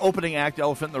 Opening act,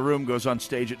 Elephant in the Room, goes on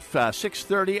stage at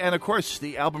 6:30. And, of course,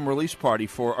 the album release party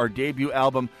for our debut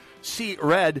album, See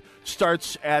Red,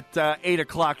 starts at 8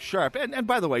 o'clock sharp. And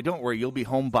by the way, don't worry, you'll be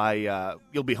home by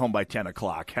 10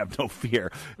 o'clock. Have no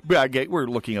fear. We're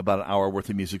looking about an hour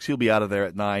worth of music, so you'll be out of there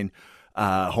at 9.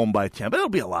 home by 10. But it'll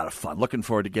be a lot of fun. Looking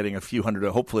forward to getting a few hundred,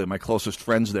 hopefully my closest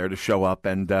friends there to show up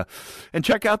and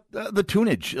check out the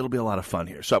tunage. It'll be a lot of fun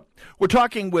here. So we're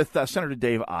talking with Senator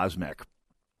Dave Osmek.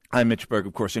 I'm Mitch Berg,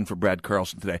 of course, in for Brad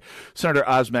Carlson today. Senator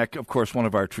Osmek, of course, one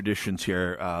of our traditions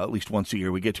here, at least once a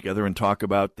year, we get together and talk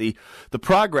about the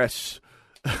progress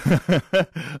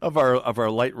of our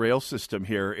light rail system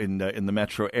here in the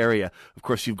metro area. Of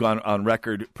course, you've gone on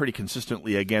record pretty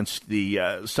consistently against the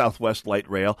Southwest Light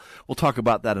Rail. We'll talk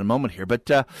about that in a moment here.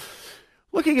 But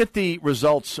looking at the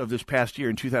results of this past year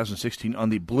in 2016 on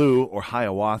the blue or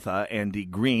Hiawatha and the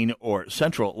green or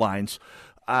Central lines,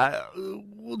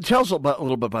 tell us a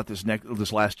little bit about this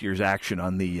last year's action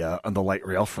on the light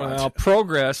rail front. Well,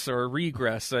 progress or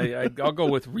regress. I'll go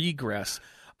with regress.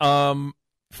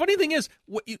 Funny thing is,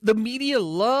 the media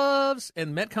loves,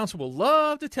 and Met Council will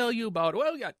love to tell you about,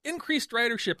 well, we got increased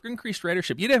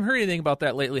ridership. You haven't heard anything about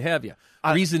that lately, have you?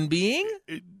 Reason being?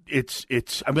 It's.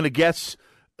 I'm going to guess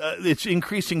it's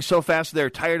increasing so fast they're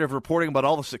tired of reporting about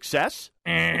all the success?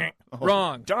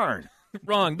 Wrong. Darn.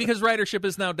 Wrong, because ridership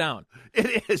is now down.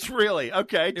 It is, really?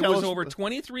 Okay. It was over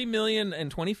 23 million in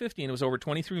 2015. It was over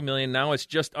 23 million. Now it's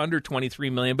just under 23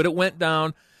 million, but it went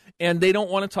down, and they don't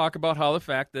want to talk about how the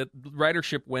fact that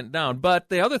ridership went down. But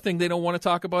the other thing they don't want to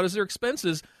talk about is their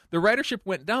expenses. The ridership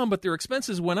went down, but their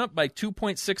expenses went up by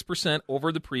 2.6%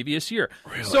 over the previous year.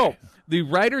 Really? So the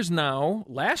riders now,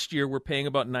 last year, were paying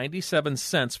about 97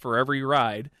 cents for every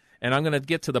ride. And I'm going to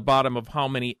get to the bottom of how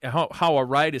a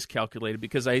ride is calculated,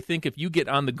 because I think if you get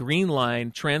on the green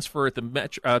line, transfer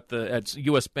at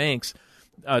U.S. banks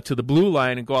to the blue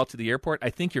line and go out to the airport, I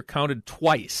think you're counted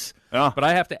twice. Oh. But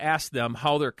I have to ask them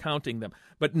how they're counting them.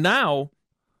 But now,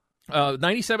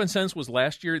 97 cents was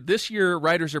last year. This year,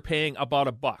 riders are paying about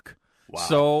 $1. Wow.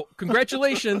 So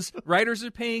congratulations, riders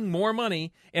are paying more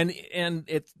money, and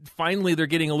finally they're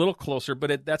getting a little closer,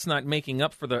 but that's not making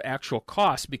up for the actual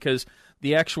cost, because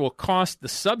the actual cost, the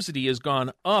subsidy, has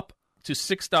gone up to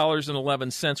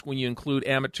 $6.11 when you include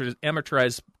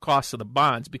amortized costs of the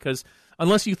bonds, because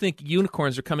unless you think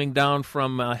unicorns are coming down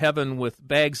from heaven with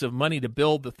bags of money to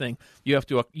build the thing, you have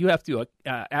to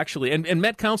actually, and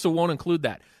Met Council won't include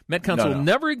that. Met Council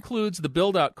never includes the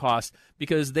build-out cost,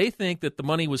 because they think that the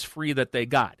money was free that they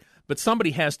got. But somebody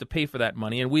has to pay for that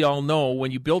money, and we all know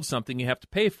when you build something, you have to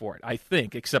pay for it, I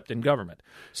think, except in government.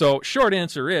 So short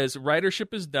answer is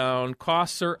ridership is down,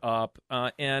 costs are up,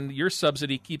 and your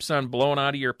subsidy keeps on blowing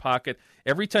out of your pocket.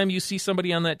 Every time you see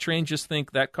somebody on that train, just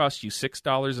think that costs you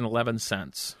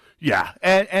 $6.11. Yeah,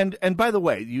 and by the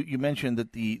way, you mentioned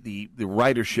that the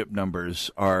ridership numbers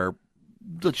are,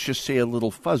 let's just say, a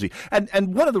little fuzzy.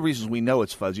 And one of the reasons we know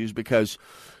it's fuzzy is because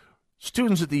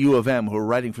students at the U of M who are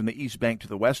riding from the East Bank to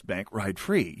the West Bank ride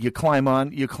free. You climb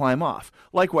on, you climb off.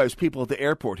 Likewise, people at the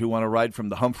airport who want to ride from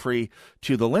the Humphrey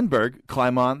to the Lindbergh,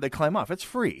 climb on, they climb off. It's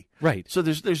free. Right. So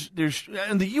there's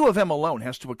and the U of M alone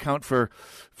has to account for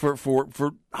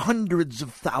hundreds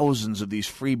of thousands of these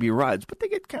freebie rides, but they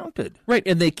get counted. Right,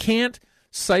 and they can't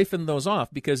siphon those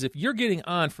off, because if you're getting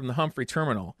on from the Humphrey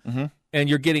terminal and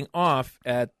you're getting off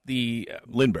at the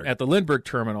Lindbergh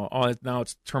terminal, now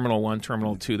it's Terminal 1,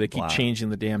 Terminal 2. They keep changing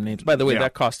the damn names. By the way,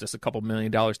 that cost us a couple $1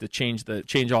 million to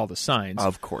change all the signs.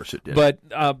 Of course it did. But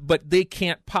they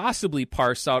can't possibly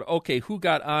parse out, okay, who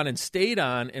got on and stayed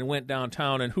on and went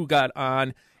downtown, and who got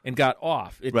on and got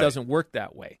off. It doesn't work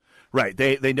that way. Right.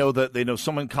 They know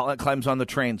someone climbs on the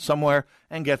train somewhere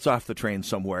and gets off the train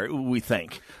somewhere, we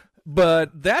think.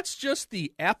 But that's just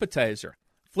the appetizer.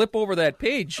 Flip over that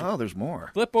page. Oh, there's more.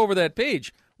 Flip over that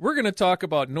page. We're going to talk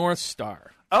about North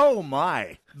Star. Oh,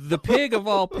 my. The pig of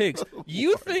all pigs.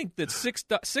 You think that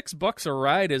 $6 a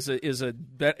ride is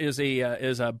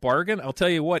a bargain? I'll tell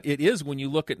you what, it is when you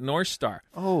look at North Star.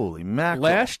 Holy mackerel.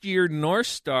 Last year, North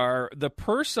Star, the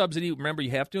per subsidy, remember,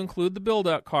 you have to include the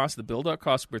build-out costs. The build-out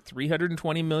costs were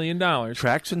 $320 million.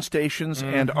 Tracks and stations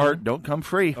and art don't come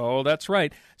free. Oh, that's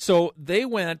right. So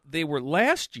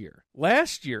last year,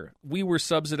 we were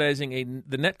subsidizing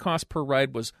the net cost per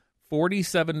ride was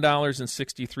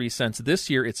 $47.63. This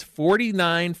year, it's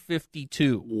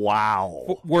 $49.52.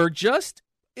 Wow. We're just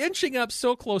inching up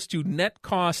so close to net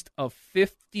cost of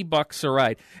 $50 a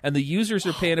ride, and the users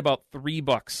are paying about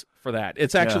 $3 for that.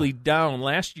 It's actually down.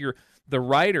 Last year, the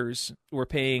riders were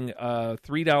paying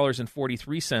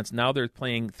 $3.43. Now they're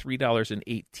paying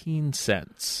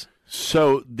 $3.18.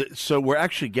 So we're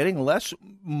actually getting less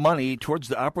money towards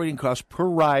the operating cost per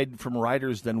ride from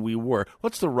riders than we were.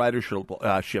 What's the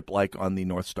ridership like on the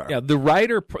North Star? Yeah, the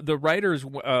riders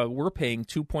were paying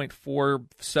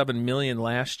 $2.47 million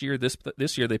last year.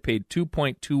 This year they paid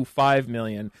 $2.25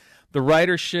 million. The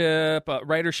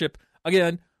ridership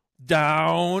again.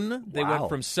 down. They Wow. went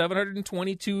from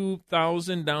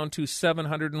 722,000 down to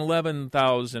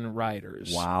 711,000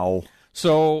 riders. Wow.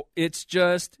 So it's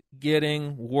just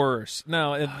getting worse.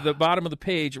 Now, at the bottom of the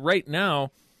page, right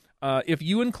now, if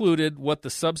you included what the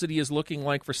subsidy is looking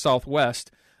like for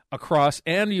Southwest across,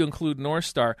 and you include North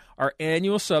Star, our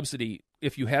annual subsidy,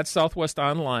 if you had Southwest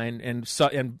online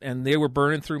and they were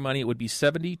burning through money, it would be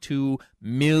 $72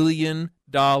 million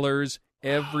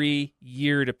every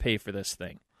year to pay for this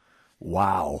thing.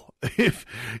 Wow.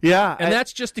 Yeah. And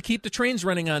that's just to keep the trains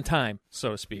running on time,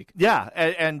 so to speak. Yeah,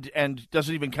 and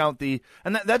doesn't even count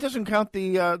that doesn't count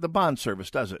the bond service,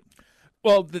 does it?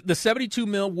 Well, the 72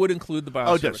 mil would include the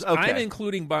bond service. Okay. I'm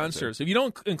including bond service. If you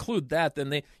don't include that, then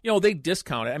they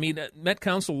discount it. I mean, Met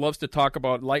Council loves to talk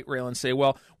about light rail and say,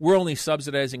 well, we're only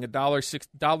subsidizing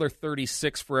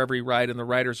 $1.36 for every ride, and the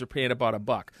riders are paying about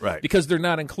 $1. Right. Because they're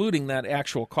not including that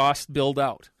actual cost build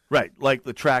out. Right, like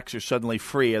the tracks are suddenly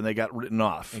free and they got written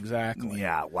off. Exactly.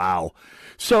 Yeah, wow.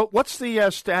 So what's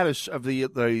the status of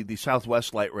the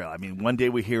Southwest Light Rail? I mean, one day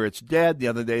we hear it's dead, the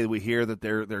other day we hear that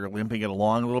they're limping it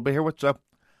along a little bit here. What's up?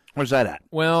 Where's that at?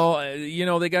 Well,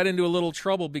 they got into a little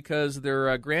trouble because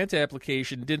their grant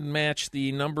application didn't match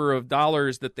the number of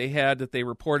dollars that they had that they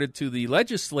reported to the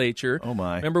legislature. Oh,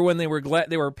 my. Remember when they were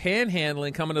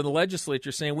panhandling, coming to the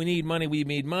legislature saying, we need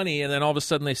money, and then all of a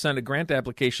sudden they sent a grant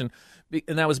application,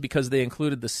 and that was because they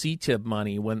included the CTIB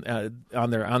money when on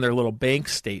their little bank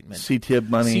statement. CTIB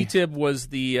money? CTIB was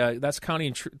that's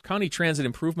County Transit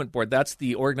Improvement Board. That's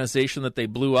the organization that they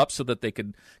blew up so that they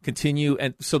could continue,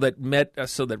 and so that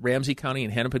Ramsey County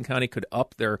and Hennepin County could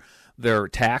up their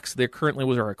tax. They currently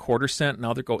was a quarter cent.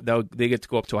 Now they get to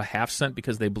go up to a half cent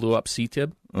because they blew up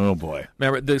CTIB. Oh boy!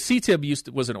 Remember, the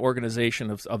CTIB was an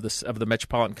organization of the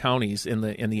metropolitan counties in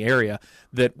the area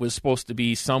that was supposed to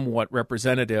be somewhat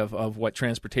representative of what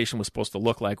transportation was supposed to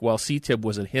look like. Well, CTIB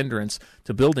was a hindrance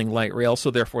to building light rail,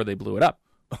 so therefore they blew it up.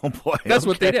 Oh boy! That's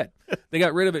what they did. They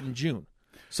got rid of it in June.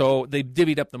 So they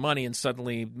divvied up the money, and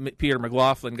suddenly Peter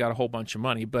McLaughlin got a whole bunch of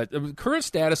money. But the current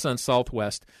status on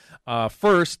Southwest,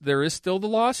 first, there is still the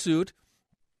lawsuit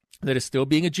that is still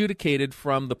being adjudicated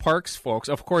from the Parks folks.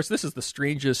 Of course, this is the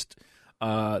strangest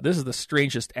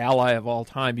ally of all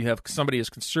time. You have somebody as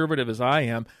conservative as I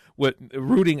am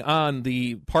rooting on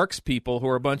the Parks people, who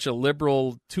are a bunch of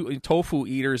liberal tofu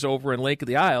eaters over in Lake of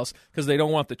the Isles because they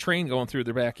don't want the train going through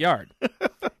their backyard.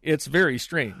 It's very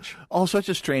strange. All such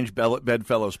a strange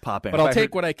bedfellows popping. But I'll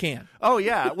take what I can. Oh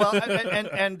yeah, well,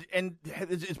 and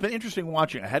it's been interesting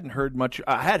watching. I hadn't heard much.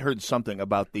 I had heard something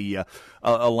about the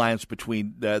alliance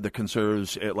between the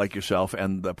conservatives like yourself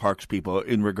and the Parks people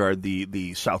in regard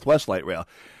the Southwest Light Rail.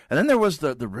 And then there was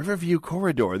the Riverview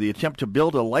Corridor, the attempt to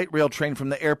build a light rail train from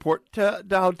the airport to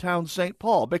downtown St.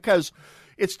 Paul, because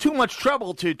it's too much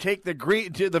trouble to take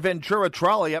the Ventura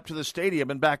trolley up to the stadium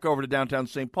and back over to downtown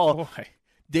St. Paul. Boy.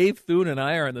 Dave Thune and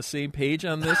I are on the same page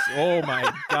on this. Oh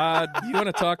my God! You want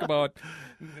to talk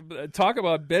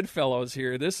about bedfellows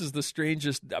here? This is the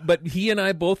strangest. But he and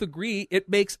I both agree it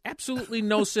makes absolutely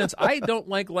no sense. I don't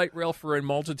like light rail for a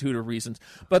multitude of reasons,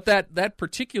 but that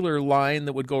particular line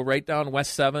that would go right down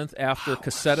West 7th after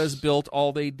Casetta's built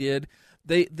all they did.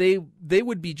 They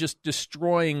would be just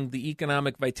destroying the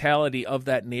economic vitality of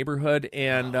that neighborhood,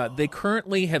 and they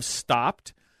currently have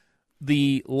stopped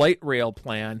the light rail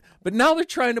plan, but now they're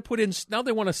trying to put in. Now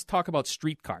they want to talk about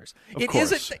streetcars.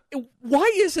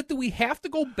 Why is it that we have to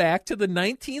go back to the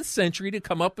 19th century to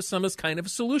come up with some kind of a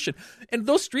solution? And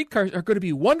those streetcars are going to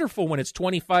be wonderful when it's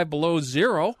 25 below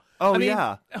zero. Oh,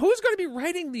 yeah. Who's going to be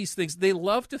writing these things? They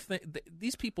love to think.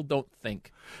 These people don't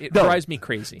think. It drives me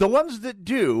crazy. The ones that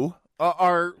do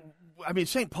are. I mean,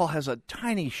 St. Paul has a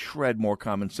tiny shred more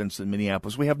common sense than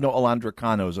Minneapolis. We have no Alondra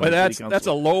Canos on the city council. That's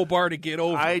a low bar to get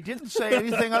over. I didn't say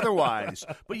anything otherwise.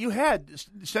 But you had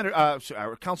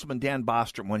Councilman Dan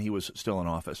Bostrom when he was still in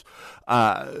office.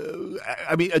 A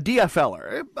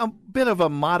DFLer, a bit of a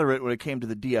moderate when it came to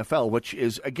the DFL, which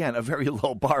is, again, a very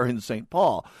low bar in St.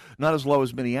 Paul, not as low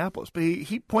as Minneapolis. But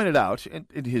he pointed out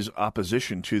in his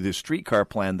opposition to the streetcar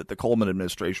plan that the Coleman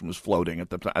administration was floating at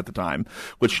the time,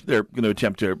 which they're going to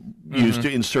attempt to used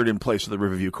to insert in place of the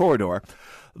Riverview Corridor,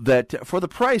 that for the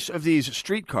price of these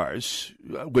streetcars,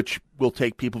 which will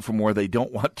take people from where they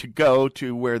don't want to go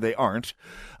to where they aren't,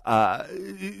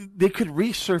 they could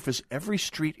resurface every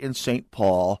street in St.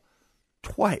 Paul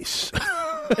twice.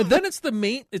 And then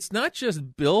it's not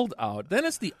just build out, then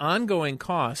it's the ongoing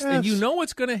cost. Yes. And you know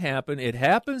what's going to happen. It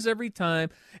happens every time.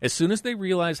 As soon as they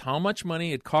realize how much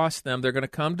money it costs them, they're going to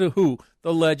come to who?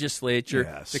 the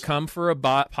legislature to come for a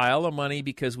pile of money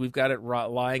because we've got it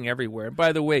lying everywhere. And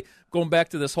by the way, going back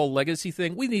to this whole legacy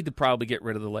thing, we need to probably get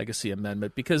rid of the legacy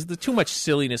amendment because too much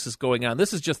silliness is going on.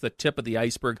 This is just the tip of the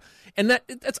iceberg. And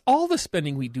that's all the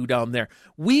spending we do down there.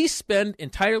 We spend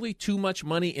entirely too much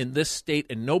money in this state,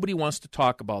 and nobody wants to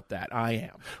talk about that. I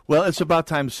am. Well, it's about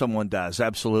time someone does.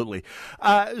 Absolutely.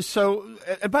 And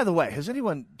by the way, has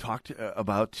anyone talked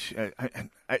about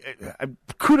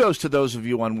kudos to those of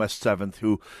you on West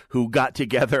 7th who got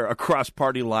together across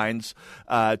party lines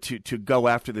to go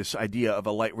after this idea of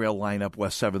a light rail line up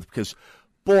West 7th, because,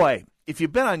 boy, if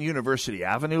you've been on University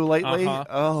Avenue lately,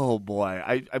 oh, boy,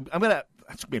 I'm going to...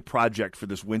 That's going to be a project for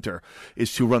this winter,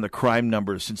 is to run the crime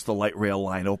numbers since the light rail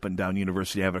line opened down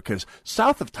University Avenue, because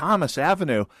south of Thomas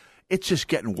Avenue, it's just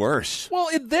getting worse. Well,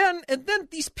 and then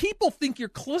these people think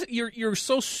you're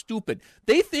so stupid.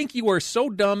 They think you are so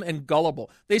dumb and gullible.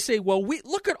 They say, "Well,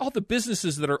 look at all the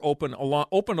businesses that are open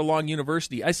along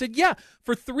University." I said, "Yeah,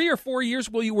 for 3 or 4 years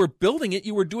while you were building it,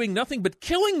 you were doing nothing but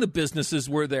killing the businesses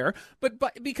were there.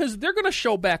 But because they're going to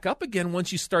show back up again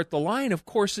once you start the line, of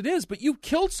course it is. But you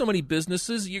killed so many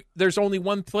businesses. There's only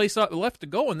one place left to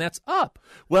go, and that's up."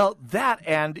 Well, that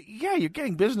and you're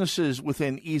getting businesses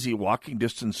within easy walking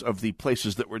distance of the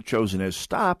places that were chosen as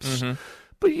stops,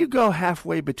 but you go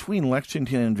halfway between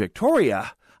Lexington and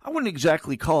Victoria, I wouldn't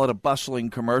exactly call it a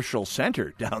bustling commercial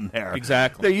center down there.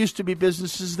 Exactly. There used to be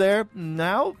businesses there.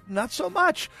 Now, not so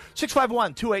much.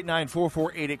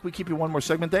 651-289-4488. Can we keep you one more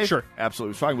segment, Dave? Sure.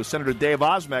 Absolutely. We're talking with Senator Dave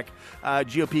Osmek,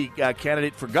 GOP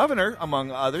candidate for governor, among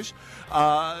others.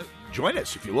 Join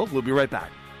us, if you will. We'll be right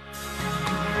back.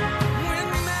 When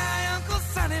my Uncle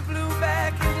Sonny flew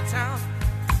back into town,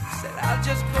 I'll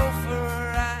just go for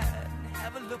a ride and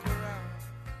have a look around.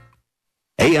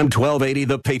 AM 1280,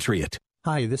 The Patriot.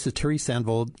 Hi, this is Terry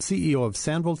Sandvold, CEO of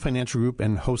Sandvold Financial Group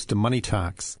and host of Money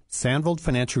Talks. Sandvold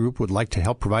Financial Group would like to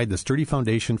help provide the sturdy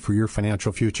foundation for your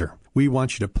financial future. We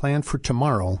want you to plan for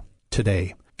tomorrow,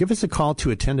 today. Give us a call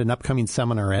to attend an upcoming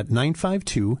seminar at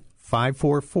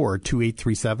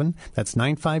 952-544-2837. That's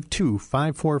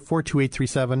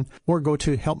 952-544-2837. Or go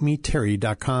to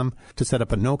helpmeterry.com to set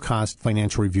up a no-cost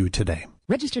financial review today.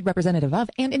 Registered representative of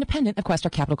and independent of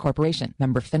Questar Capital Corporation.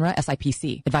 Member FINRA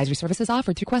SIPC. Advisory services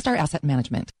offered through Questar Asset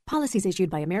Management. Policies issued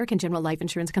by American General Life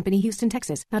Insurance Company, Houston,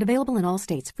 Texas. Not available in all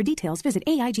states. For details, visit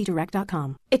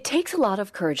AIGdirect.com. It takes a lot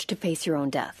of courage to face your own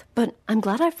death, but I'm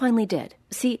glad I finally did.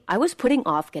 See, I was putting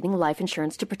off getting life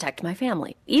insurance to protect my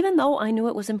family, even though I knew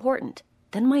it was important.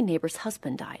 Then my neighbor's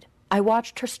husband died. I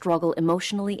watched her struggle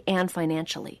emotionally and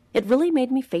financially. It really made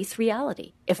me face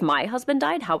reality. If my husband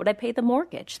died, how would I pay the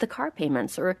mortgage, the car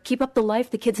payments, or keep up the life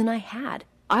the kids and I had?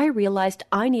 I realized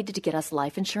I needed to get us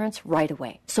life insurance right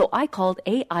away. So I called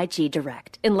AIG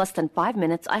Direct. In less than 5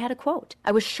 minutes, I had a quote.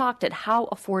 I was shocked at how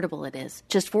affordable it is.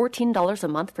 Just $14 a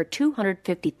month for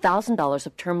 $250,000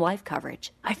 of term life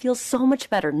coverage. I feel so much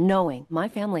better knowing my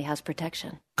family has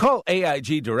protection. Call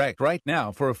AIG Direct right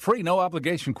now for a free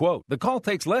no-obligation quote. The call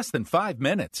takes less than 5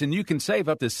 minutes, and you can save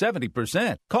up to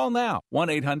 70%. Call now,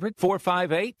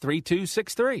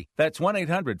 1-800-458-3263. That's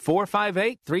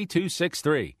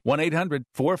 1-800-458-3263.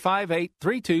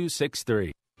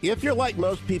 1-800-458-3263. If you're like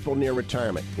most people near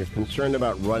retirement, you're concerned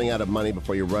about running out of money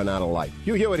before you run out of life.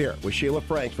 Hugh Hewitt here with Sheila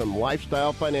Franks from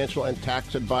Lifestyle Financial and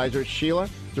Tax Advisors. Sheila,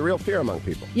 it's a real fear among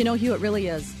people. You know, Hugh, it really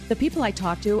is. The people I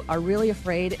talk to are really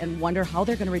afraid and wonder how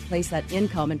they're going to replace that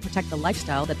income and protect the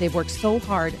lifestyle that they've worked so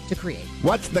hard to create.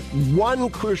 What's the one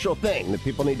crucial thing that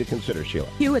people need to consider, Sheila?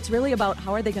 Hugh, it's really about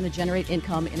how are they going to generate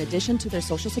income in addition to their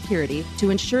Social Security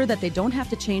to ensure that they don't have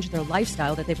to change their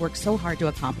lifestyle that they've worked so hard to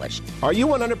accomplish. Are you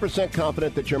 100%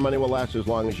 confident that your money will last as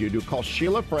long as you do? Call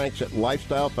Sheila Franks at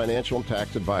Lifestyle Financial and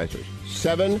Tax Advisors.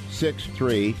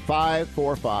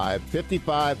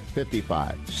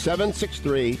 763-545-5555.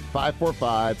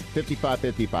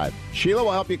 763-545-5555. Sheila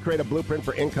will help you create a blueprint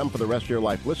for income for the rest of your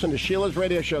life. Listen to Sheila's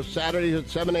radio show Saturdays at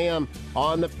 7 a.m.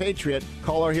 on The Patriot.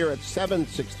 Call her here at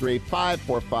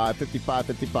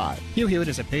 763-545-5555. Hugh Hewitt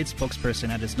is a paid spokesperson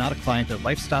and is not a client of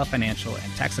Lifestyle Financial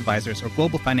and Tax Advisors or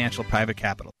Global Financial Private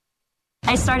Capital.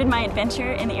 I started my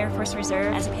adventure in the Air Force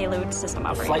Reserve as a payload system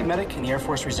operator. Flight medic in the Air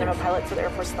Force Reserve. I'm a pilot for the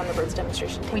Air Force Thunderbirds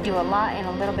demonstration team. We do a lot in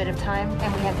a little bit of time,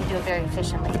 and we have to do it very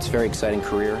efficiently. It's a very exciting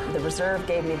career. The Reserve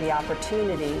gave me the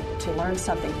opportunity to learn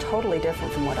something totally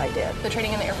different from what I did. The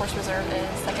training in the Air Force Reserve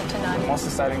is second to none. The most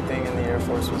exciting thing in the Air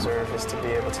Force Reserve is to be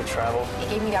able to travel. It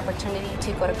gave me the opportunity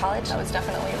to go to college. That was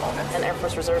definitely a bonus. And Air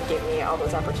Force Reserve gave me all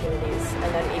those opportunities,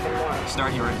 and then even more.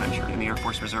 Start your adventure in the Air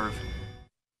Force Reserve.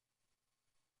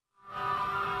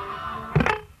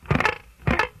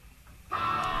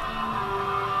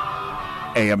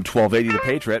 AM 1280, The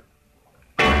Patriot.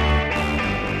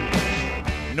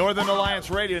 Northern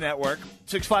Alliance Radio Network,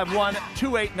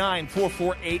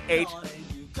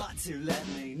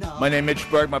 651-289-4488. My name is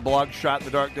Mitch Berg. My blog,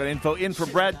 shotinthedark.info. In for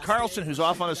Brad Carlson, who's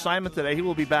off on assignment today. He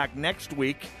will be back next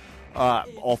week,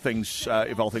 if all things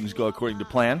go according to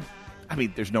plan. I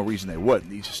mean, there's no reason they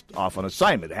wouldn't. He's just off on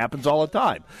assignment. It happens all the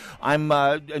time. I'm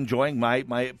enjoying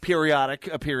my periodic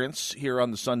appearance here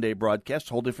on the Sunday broadcast.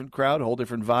 Whole different crowd, whole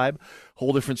different vibe,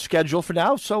 whole different schedule for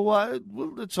now. So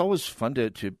it's always fun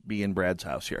to be in Brad's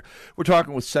house here. We're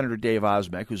talking with Senator Dave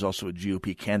Osmek, who's also a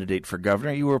GOP candidate for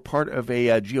governor. You were part of a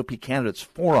GOP candidates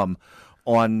forum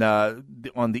on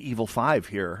the Evil Five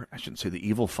here. I shouldn't say the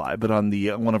Evil Five, but on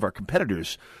the one of our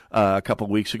competitors a couple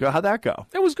of weeks ago. How'd that go?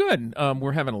 It was good.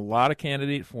 We're having a lot of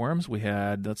candidate forums. We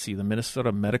had, the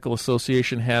Minnesota Medical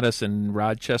Association had us in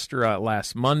Rochester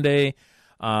last Monday.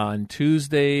 On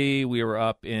Tuesday, we were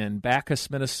up in Bacchus,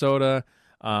 Minnesota.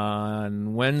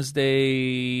 On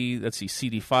Wednesday,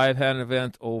 CD5 had an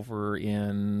event over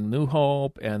in New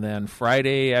Hope. And then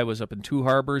Friday, I was up in Two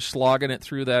Harbors slogging it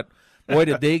through that. Boy,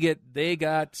 did they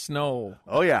got snow.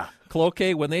 Oh, yeah.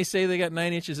 Cloquet, when they say they got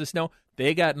 9 inches of snow,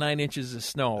 they got 9 inches of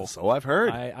snow. So I've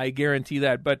heard. I guarantee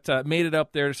that. But made it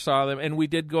up there, saw them. And we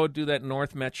did go do that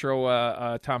North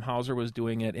Metro. Tom Hauser was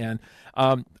doing it. And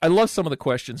I love some of the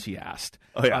questions he asked.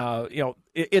 Oh, yeah.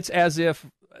 It's as if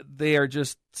they are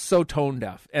just so tone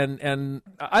deaf. And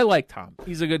I like Tom.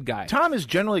 He's a good guy. Tom is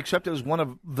generally accepted as one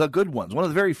of the good ones, one of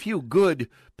the very few good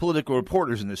political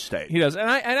reporters in this state. He does. And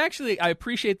I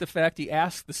appreciate the fact he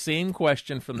asked the same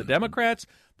question from the Democrats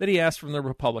that he asked from the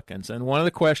Republicans. And one of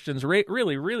the questions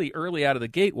really, really early out of the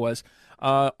gate was,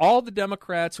 all the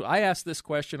Democrats, I asked this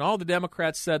question, all the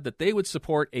Democrats said that they would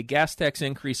support a gas tax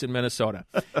increase in Minnesota.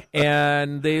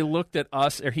 And he looked at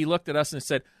us and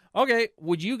said, okay,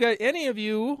 would you guys, any of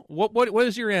you, what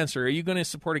is your answer? Are you going to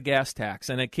support a gas tax?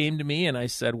 And it came to me, and I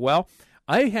said, well,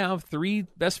 I have 3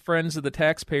 best friends of the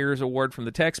Taxpayers Award from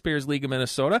the Taxpayers League of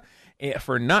Minnesota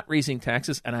for not raising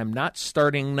taxes, and I'm not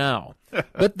starting now.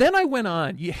 But then I went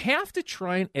on. You have to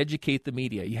try and educate the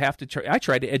media. I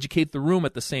tried to educate the room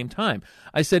at the same time.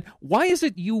 I said, why is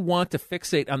it you want to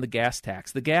fixate on the gas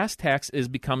tax? The gas tax is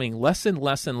becoming less and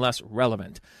less and less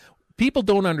relevant. People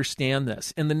don't understand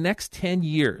this. In the next 10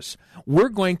 years, we're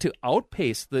going to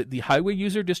outpace the Highway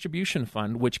User Distribution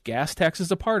Fund, which gas tax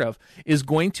is a part of, is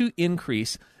going to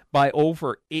increase by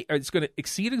it's going to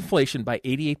exceed inflation by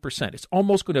 88%. It's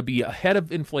almost going to be ahead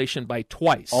of inflation by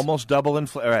twice. Almost double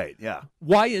inflation. Right, yeah.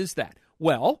 Why is that?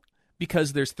 Well,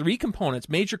 because there's 3 components,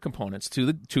 major components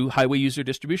to Highway User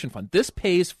Distribution Fund. This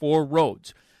pays for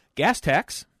roads. Gas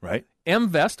tax. Right.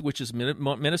 MVEST, which is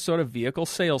Minnesota Vehicle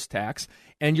Sales Tax,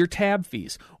 and your tab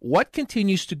fees. What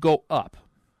continues to go up?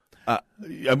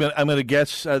 I'm going to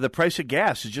guess the price of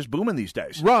gas is just booming these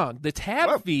days. Wrong. The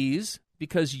tab fees,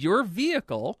 because your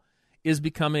vehicle is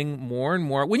becoming more and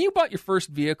more. When you bought your first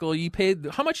vehicle, you paid.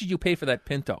 How much did you pay for that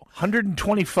Pinto?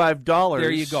 $125.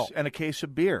 There you go. And a case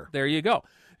of beer. There you go.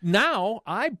 Now,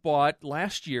 I bought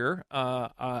last year.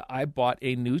 I bought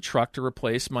a new truck to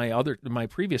replace my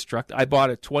previous truck. I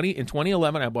bought in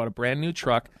 2011. I bought a brand new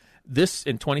truck. This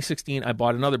in 2016, I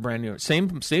bought another brand new, same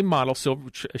model,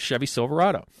 Chevy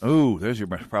Silverado. Oh, there's your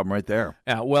problem right there.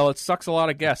 Yeah, well, it sucks a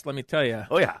lot of gas, let me tell you.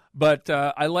 Oh yeah, but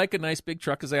I like a nice big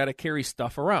truck because I got to carry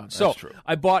stuff around. That's true.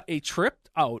 I bought a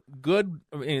tripped out good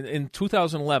in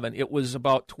 2011. It was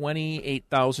about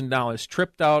 $28,000.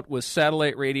 Tripped out with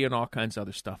satellite radio and all kinds of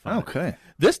other stuff on it.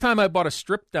 This time I bought a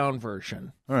stripped down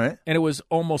version. All right, and it was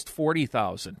almost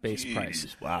 $40,000 base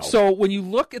price. Wow. So when you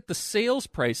look at the sales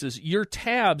prices, your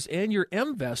tabs and your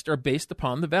MVEST are based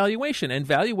upon the valuation, and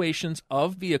valuations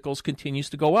of vehicles continues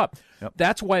to go up. Yep.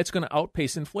 That's why it's going to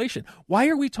outpace inflation. Why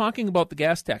are we talking about the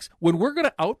gas tax? When we're going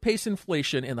to outpace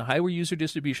inflation in the Highway User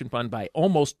Distribution Fund by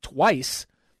almost twice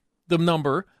the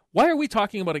number, why are we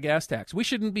talking about a gas tax? We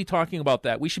shouldn't be talking about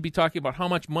that. We should be talking about how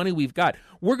much money we've got.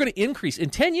 We're going to increase in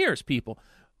 10 years, people,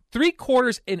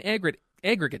 3/4 in aggregate,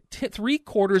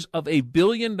 $750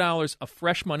 million of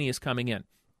fresh money is coming in.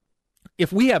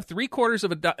 If we have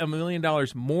 $750 million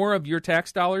more of your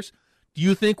tax dollars, do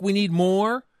you think we need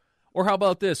more? Or how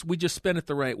about this? We just spend it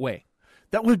the right way.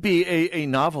 That would be a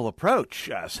novel approach,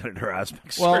 Senator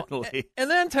Osmek, certainly.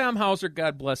 And then Tom Hauser,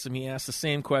 God bless him, he asked the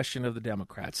same question of the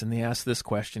Democrats, and he asked this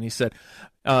question. He said,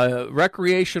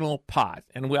 recreational pot.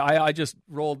 And I just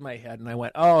rolled my head, and I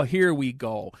went, oh, here we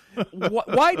go.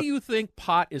 Why do you think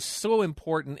pot is so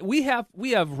important? We have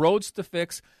roads to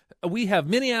fix. We have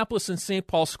Minneapolis and St.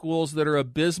 Paul schools that are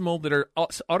abysmal, that are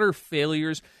utter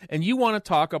failures, and you want to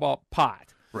talk about pot.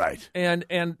 Right.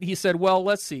 And he said, well,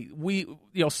 let's see.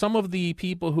 Some of the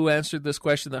people who answered this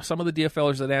question, some of the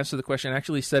DFLers that answered the question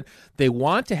actually said they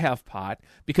want to have pot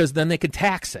because then they can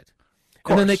tax it.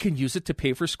 And then they can use it to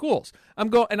pay for schools.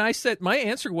 And I said, my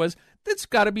answer was, that's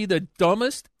got to be the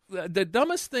dumbest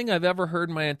thing I've ever heard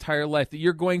in my entire life, that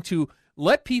you're going to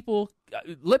let people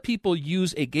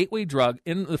use a gateway drug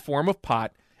in the form of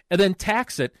pot and then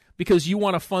tax it because you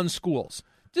want to fund schools.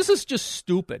 This is just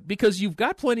stupid because you've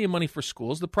got plenty of money for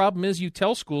schools. The problem is you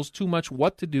tell schools too much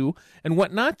what to do and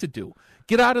what not to do.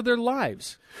 Get out of their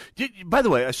lives. By the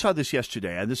way, I saw this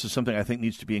yesterday, and this is something I think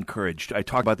needs to be encouraged. I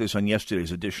talked about this on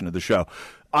yesterday's edition of the show.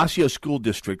 Osseo School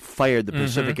District fired the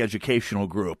Pacific Educational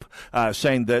Group,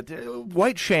 saying that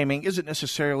white shaming isn't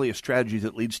necessarily a strategy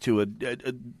that leads to a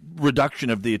reduction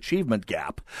of the achievement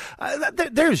gap.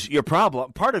 There's your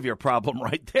problem, part of your problem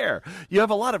right there. You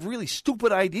have a lot of really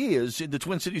stupid ideas in the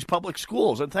Twin Cities public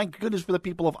schools, and thank goodness for the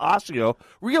people of Osseo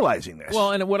realizing this.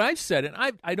 Well, and what I've said, and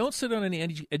I don't sit on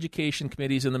any education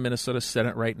committees in the Minnesota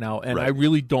Senate right now, and I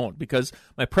really don't, because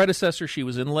my predecessor, she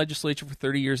was in the legislature for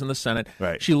 30 years in the Senate.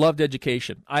 Right. She loved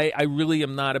education. I really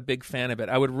am not a big fan of it.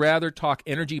 I would rather talk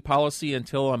energy policy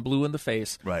until I'm blue in the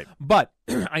face. Right. But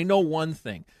I know one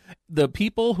thing. The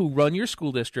people who run your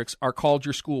school districts are called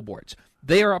your school boards.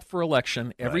 They are up for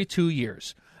election every 2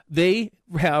 years. They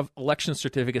have election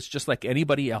certificates just like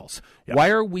anybody else. Yep. Why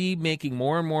are we making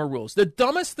more and more rules? The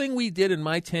dumbest thing we did in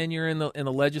my tenure in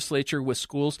the legislature with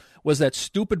schools was that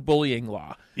stupid bullying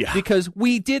law. Yeah. Because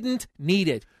we didn't need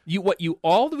it.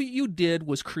 All that you did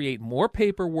was create more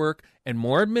paperwork and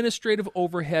more administrative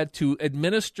overhead to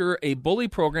administer a bully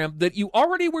program that you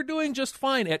already were doing just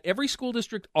fine. At every school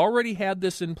district already had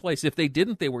this in place. If they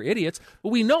didn't, they were idiots. But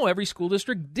we know every school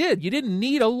district did. You didn't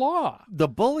need a law. The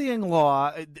bullying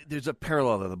law, there's a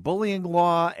parallel there. The bullying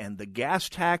law and the gas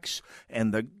tax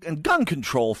and gun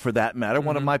control, for that matter,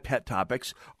 one of my pet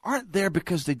topics, aren't there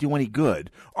because they do any good.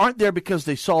 Aren't there because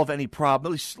they solve any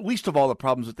problem, least of all the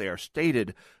problems that they are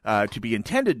stated to be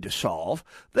intended to solve.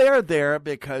 They are there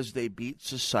because they beat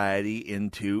society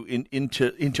into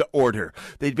order.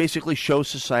 They basically show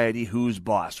society who's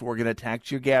boss. We're going to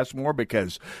tax your gas more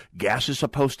because gas is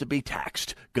supposed to be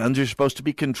taxed. Guns are supposed to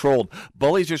be controlled.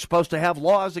 Bullies are supposed to have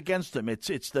laws against them.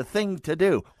 It's the thing to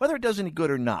do, whether it does any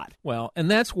good or not. Well, and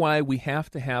that's why we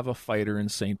have to have a fighter in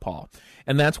St. Paul.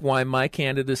 And that's why my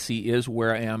candidacy is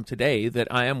where I am today, that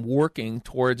I am working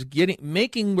towards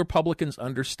making Republicans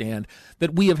understand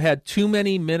that we have had too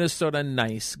many Minnesota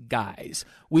nice guys.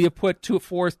 We have put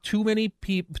forth too many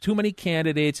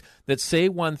candidates that say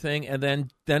one thing and then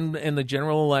in the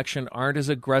general election aren't as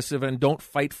aggressive and don't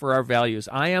fight for our values.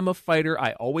 I am a fighter.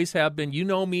 I always have been. You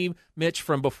know me, Mitch,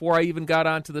 from before I even got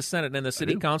onto the Senate and the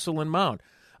City Council in Mount.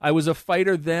 I was a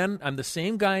fighter then. I'm the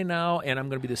same guy now, and I'm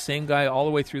going to be the same guy all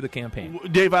the way through the campaign.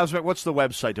 Dave Osmek, what's the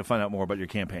website to find out more about your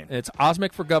campaign? It's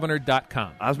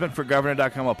osmekforgovernor.com.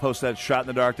 Osmekforgovernor.com. I'll post that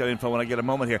shot-in-the-dark.info when I get a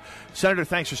moment here. Senator,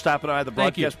 thanks for stopping by the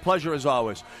broadcast. Thank you. Pleasure as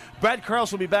always. Brad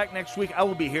Carlson will be back next week. I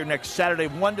will be here next Saturday,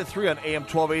 1 to 3 on AM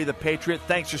 1280 The Patriot.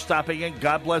 Thanks for stopping in.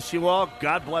 God bless you all.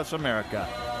 God bless America.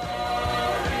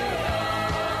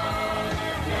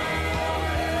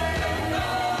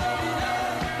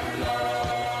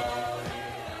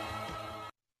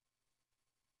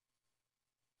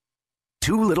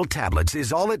 Two little tablets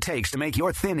is all it takes to make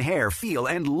your thin hair feel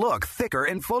and look thicker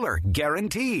and fuller,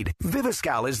 guaranteed.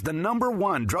 Viviscal is the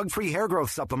 #1 drug-free hair growth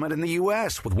supplement in the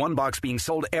U.S., with one box being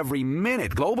sold every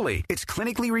minute globally. It's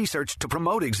clinically researched to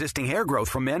promote existing hair growth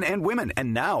for men and women,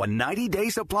 and now a 90-day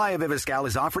supply of Viviscal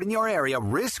is offered in your area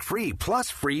risk-free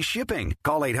plus free shipping.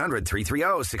 Call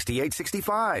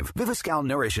 800-330-6865. Viviscal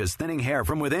nourishes thinning hair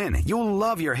from within. You'll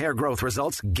love your hair growth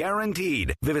results,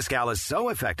 guaranteed. Viviscal is so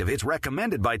effective, it's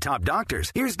recommended by top doctors.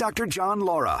 Here's Dr. John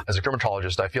Laura. As a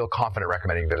dermatologist, I feel confident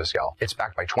recommending Viviscal. It's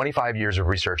backed by 25 years of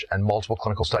research and multiple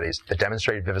clinical studies that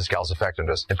demonstrate Viviscal's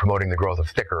effectiveness in promoting the growth of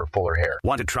thicker, fuller hair.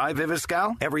 Want to try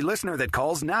Viviscal? Every listener that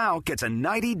calls now gets a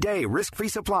 90-day risk-free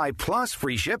supply plus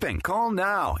free shipping. Call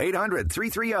now.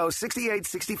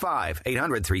 800-330-6865.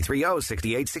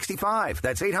 800-330-6865.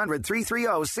 That's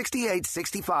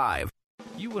 800-330-6865.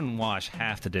 You wouldn't wash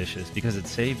half the dishes because it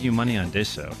saved you money on dish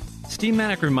soap.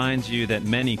 Steamatic reminds you that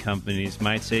many companies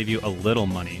might save you a little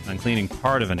money on cleaning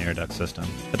part of an air duct system,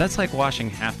 but that's like washing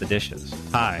half the dishes.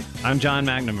 Hi, I'm John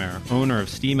McNamara, owner of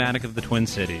Steamatic of the Twin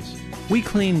Cities. We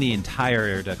clean the entire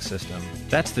air duct system.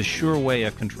 That's the sure way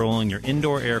of controlling your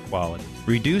indoor air quality,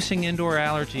 reducing indoor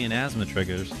allergy and asthma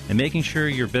triggers, and making sure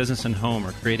your business and home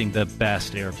are creating the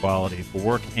best air quality for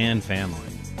work and family.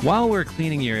 While we're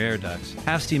cleaning your air ducts,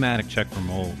 have Steamatic check for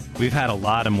mold. We've had a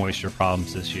lot of moisture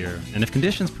problems this year, and if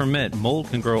conditions permit,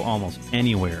 mold can grow almost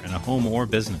anywhere in a home or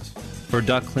business. For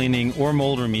duct cleaning or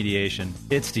mold remediation,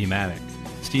 it's Steamatic.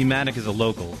 Steamatic is a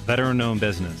local, veteran-owned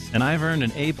business, and I've earned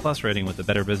an A+ rating with the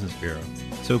Better Business Bureau.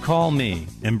 So call me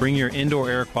and bring your indoor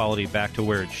air quality back to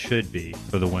where it should be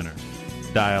for the winter.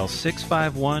 Dial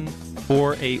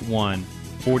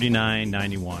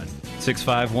 651-481-4991.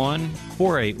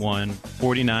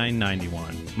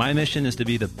 651-481-4991. My mission is to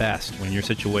be the best when your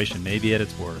situation may be at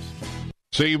its worst.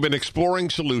 So you've been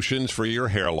exploring solutions for your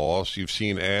hair loss. You've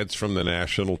seen ads from the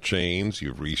national chains.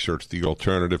 You've researched the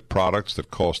alternative products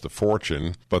that cost a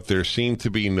fortune, but there seem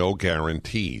to be no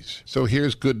guarantees. So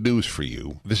here's good news for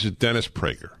you. This is Dennis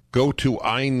Prager. Go to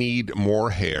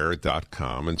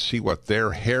INeedMoreHair.com and see what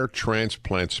their hair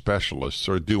transplant specialists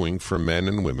are doing for men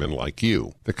and women like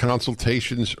you. The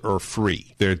consultations are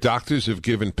free. Their doctors have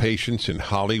given patients in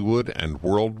Hollywood and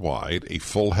worldwide a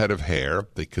full head of hair.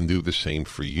 They can do the same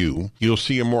for you. You'll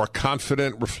see a more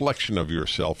confident reflection of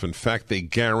yourself. In fact, they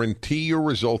guarantee your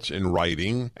results in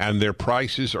writing, and their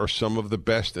prices are some of the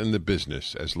best in the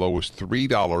business, as low as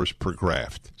 $3 per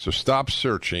graft. So stop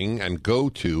searching and go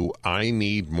to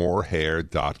INeedMoreHair.com.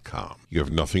 You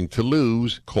have nothing to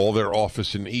lose. Call their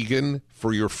office in Eagan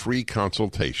for your free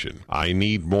consultation.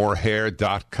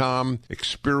 INeedMoreHair.com.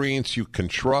 Experience you can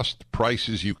trust,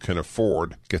 prices you can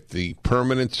afford. Get the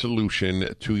permanent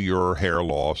solution to your hair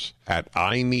loss at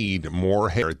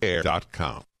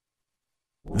INeedMoreHair.com.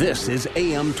 This is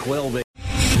AM 1280.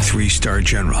 3-star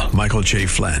General Michael J.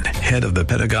 Flynn, head of the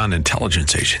Pentagon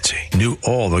Intelligence Agency, knew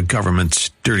all the government's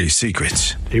dirty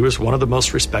secrets. He was one of the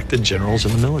most respected generals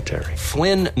in the military.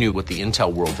 Flynn knew what the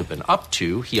intel world had been up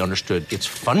to. He understood its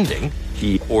funding.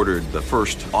 He ordered the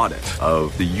first audit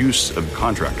of the use of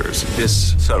contractors.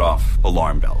 This set off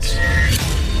alarm bells.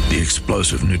 The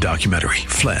explosive new documentary,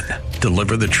 Flynn,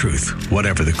 Deliver the Truth,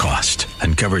 Whatever the Cost,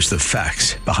 uncovers the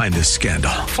facts behind this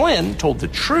scandal. Flynn told the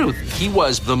truth. He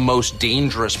was the most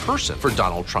dangerous person for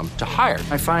Donald Trump to hire.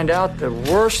 I find out the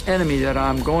worst enemy that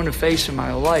I'm going to face in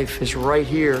my life is right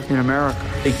here in America.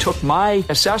 They took my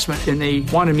assessment and they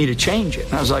wanted me to change it.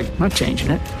 And I was like, I'm not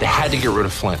changing it. They had to get rid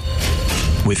of Flynn.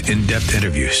 With in-depth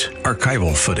interviews,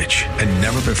 archival footage, and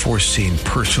never-before-seen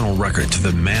personal records of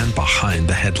the man behind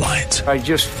the headlines. I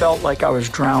just felt like I was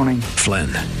drowning. Flynn,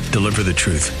 Deliver the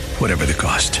Truth, Whatever the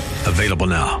Cost. Available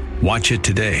now. Watch it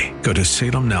today. Go to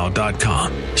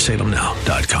salemnow.com.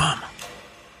 salemnow.com.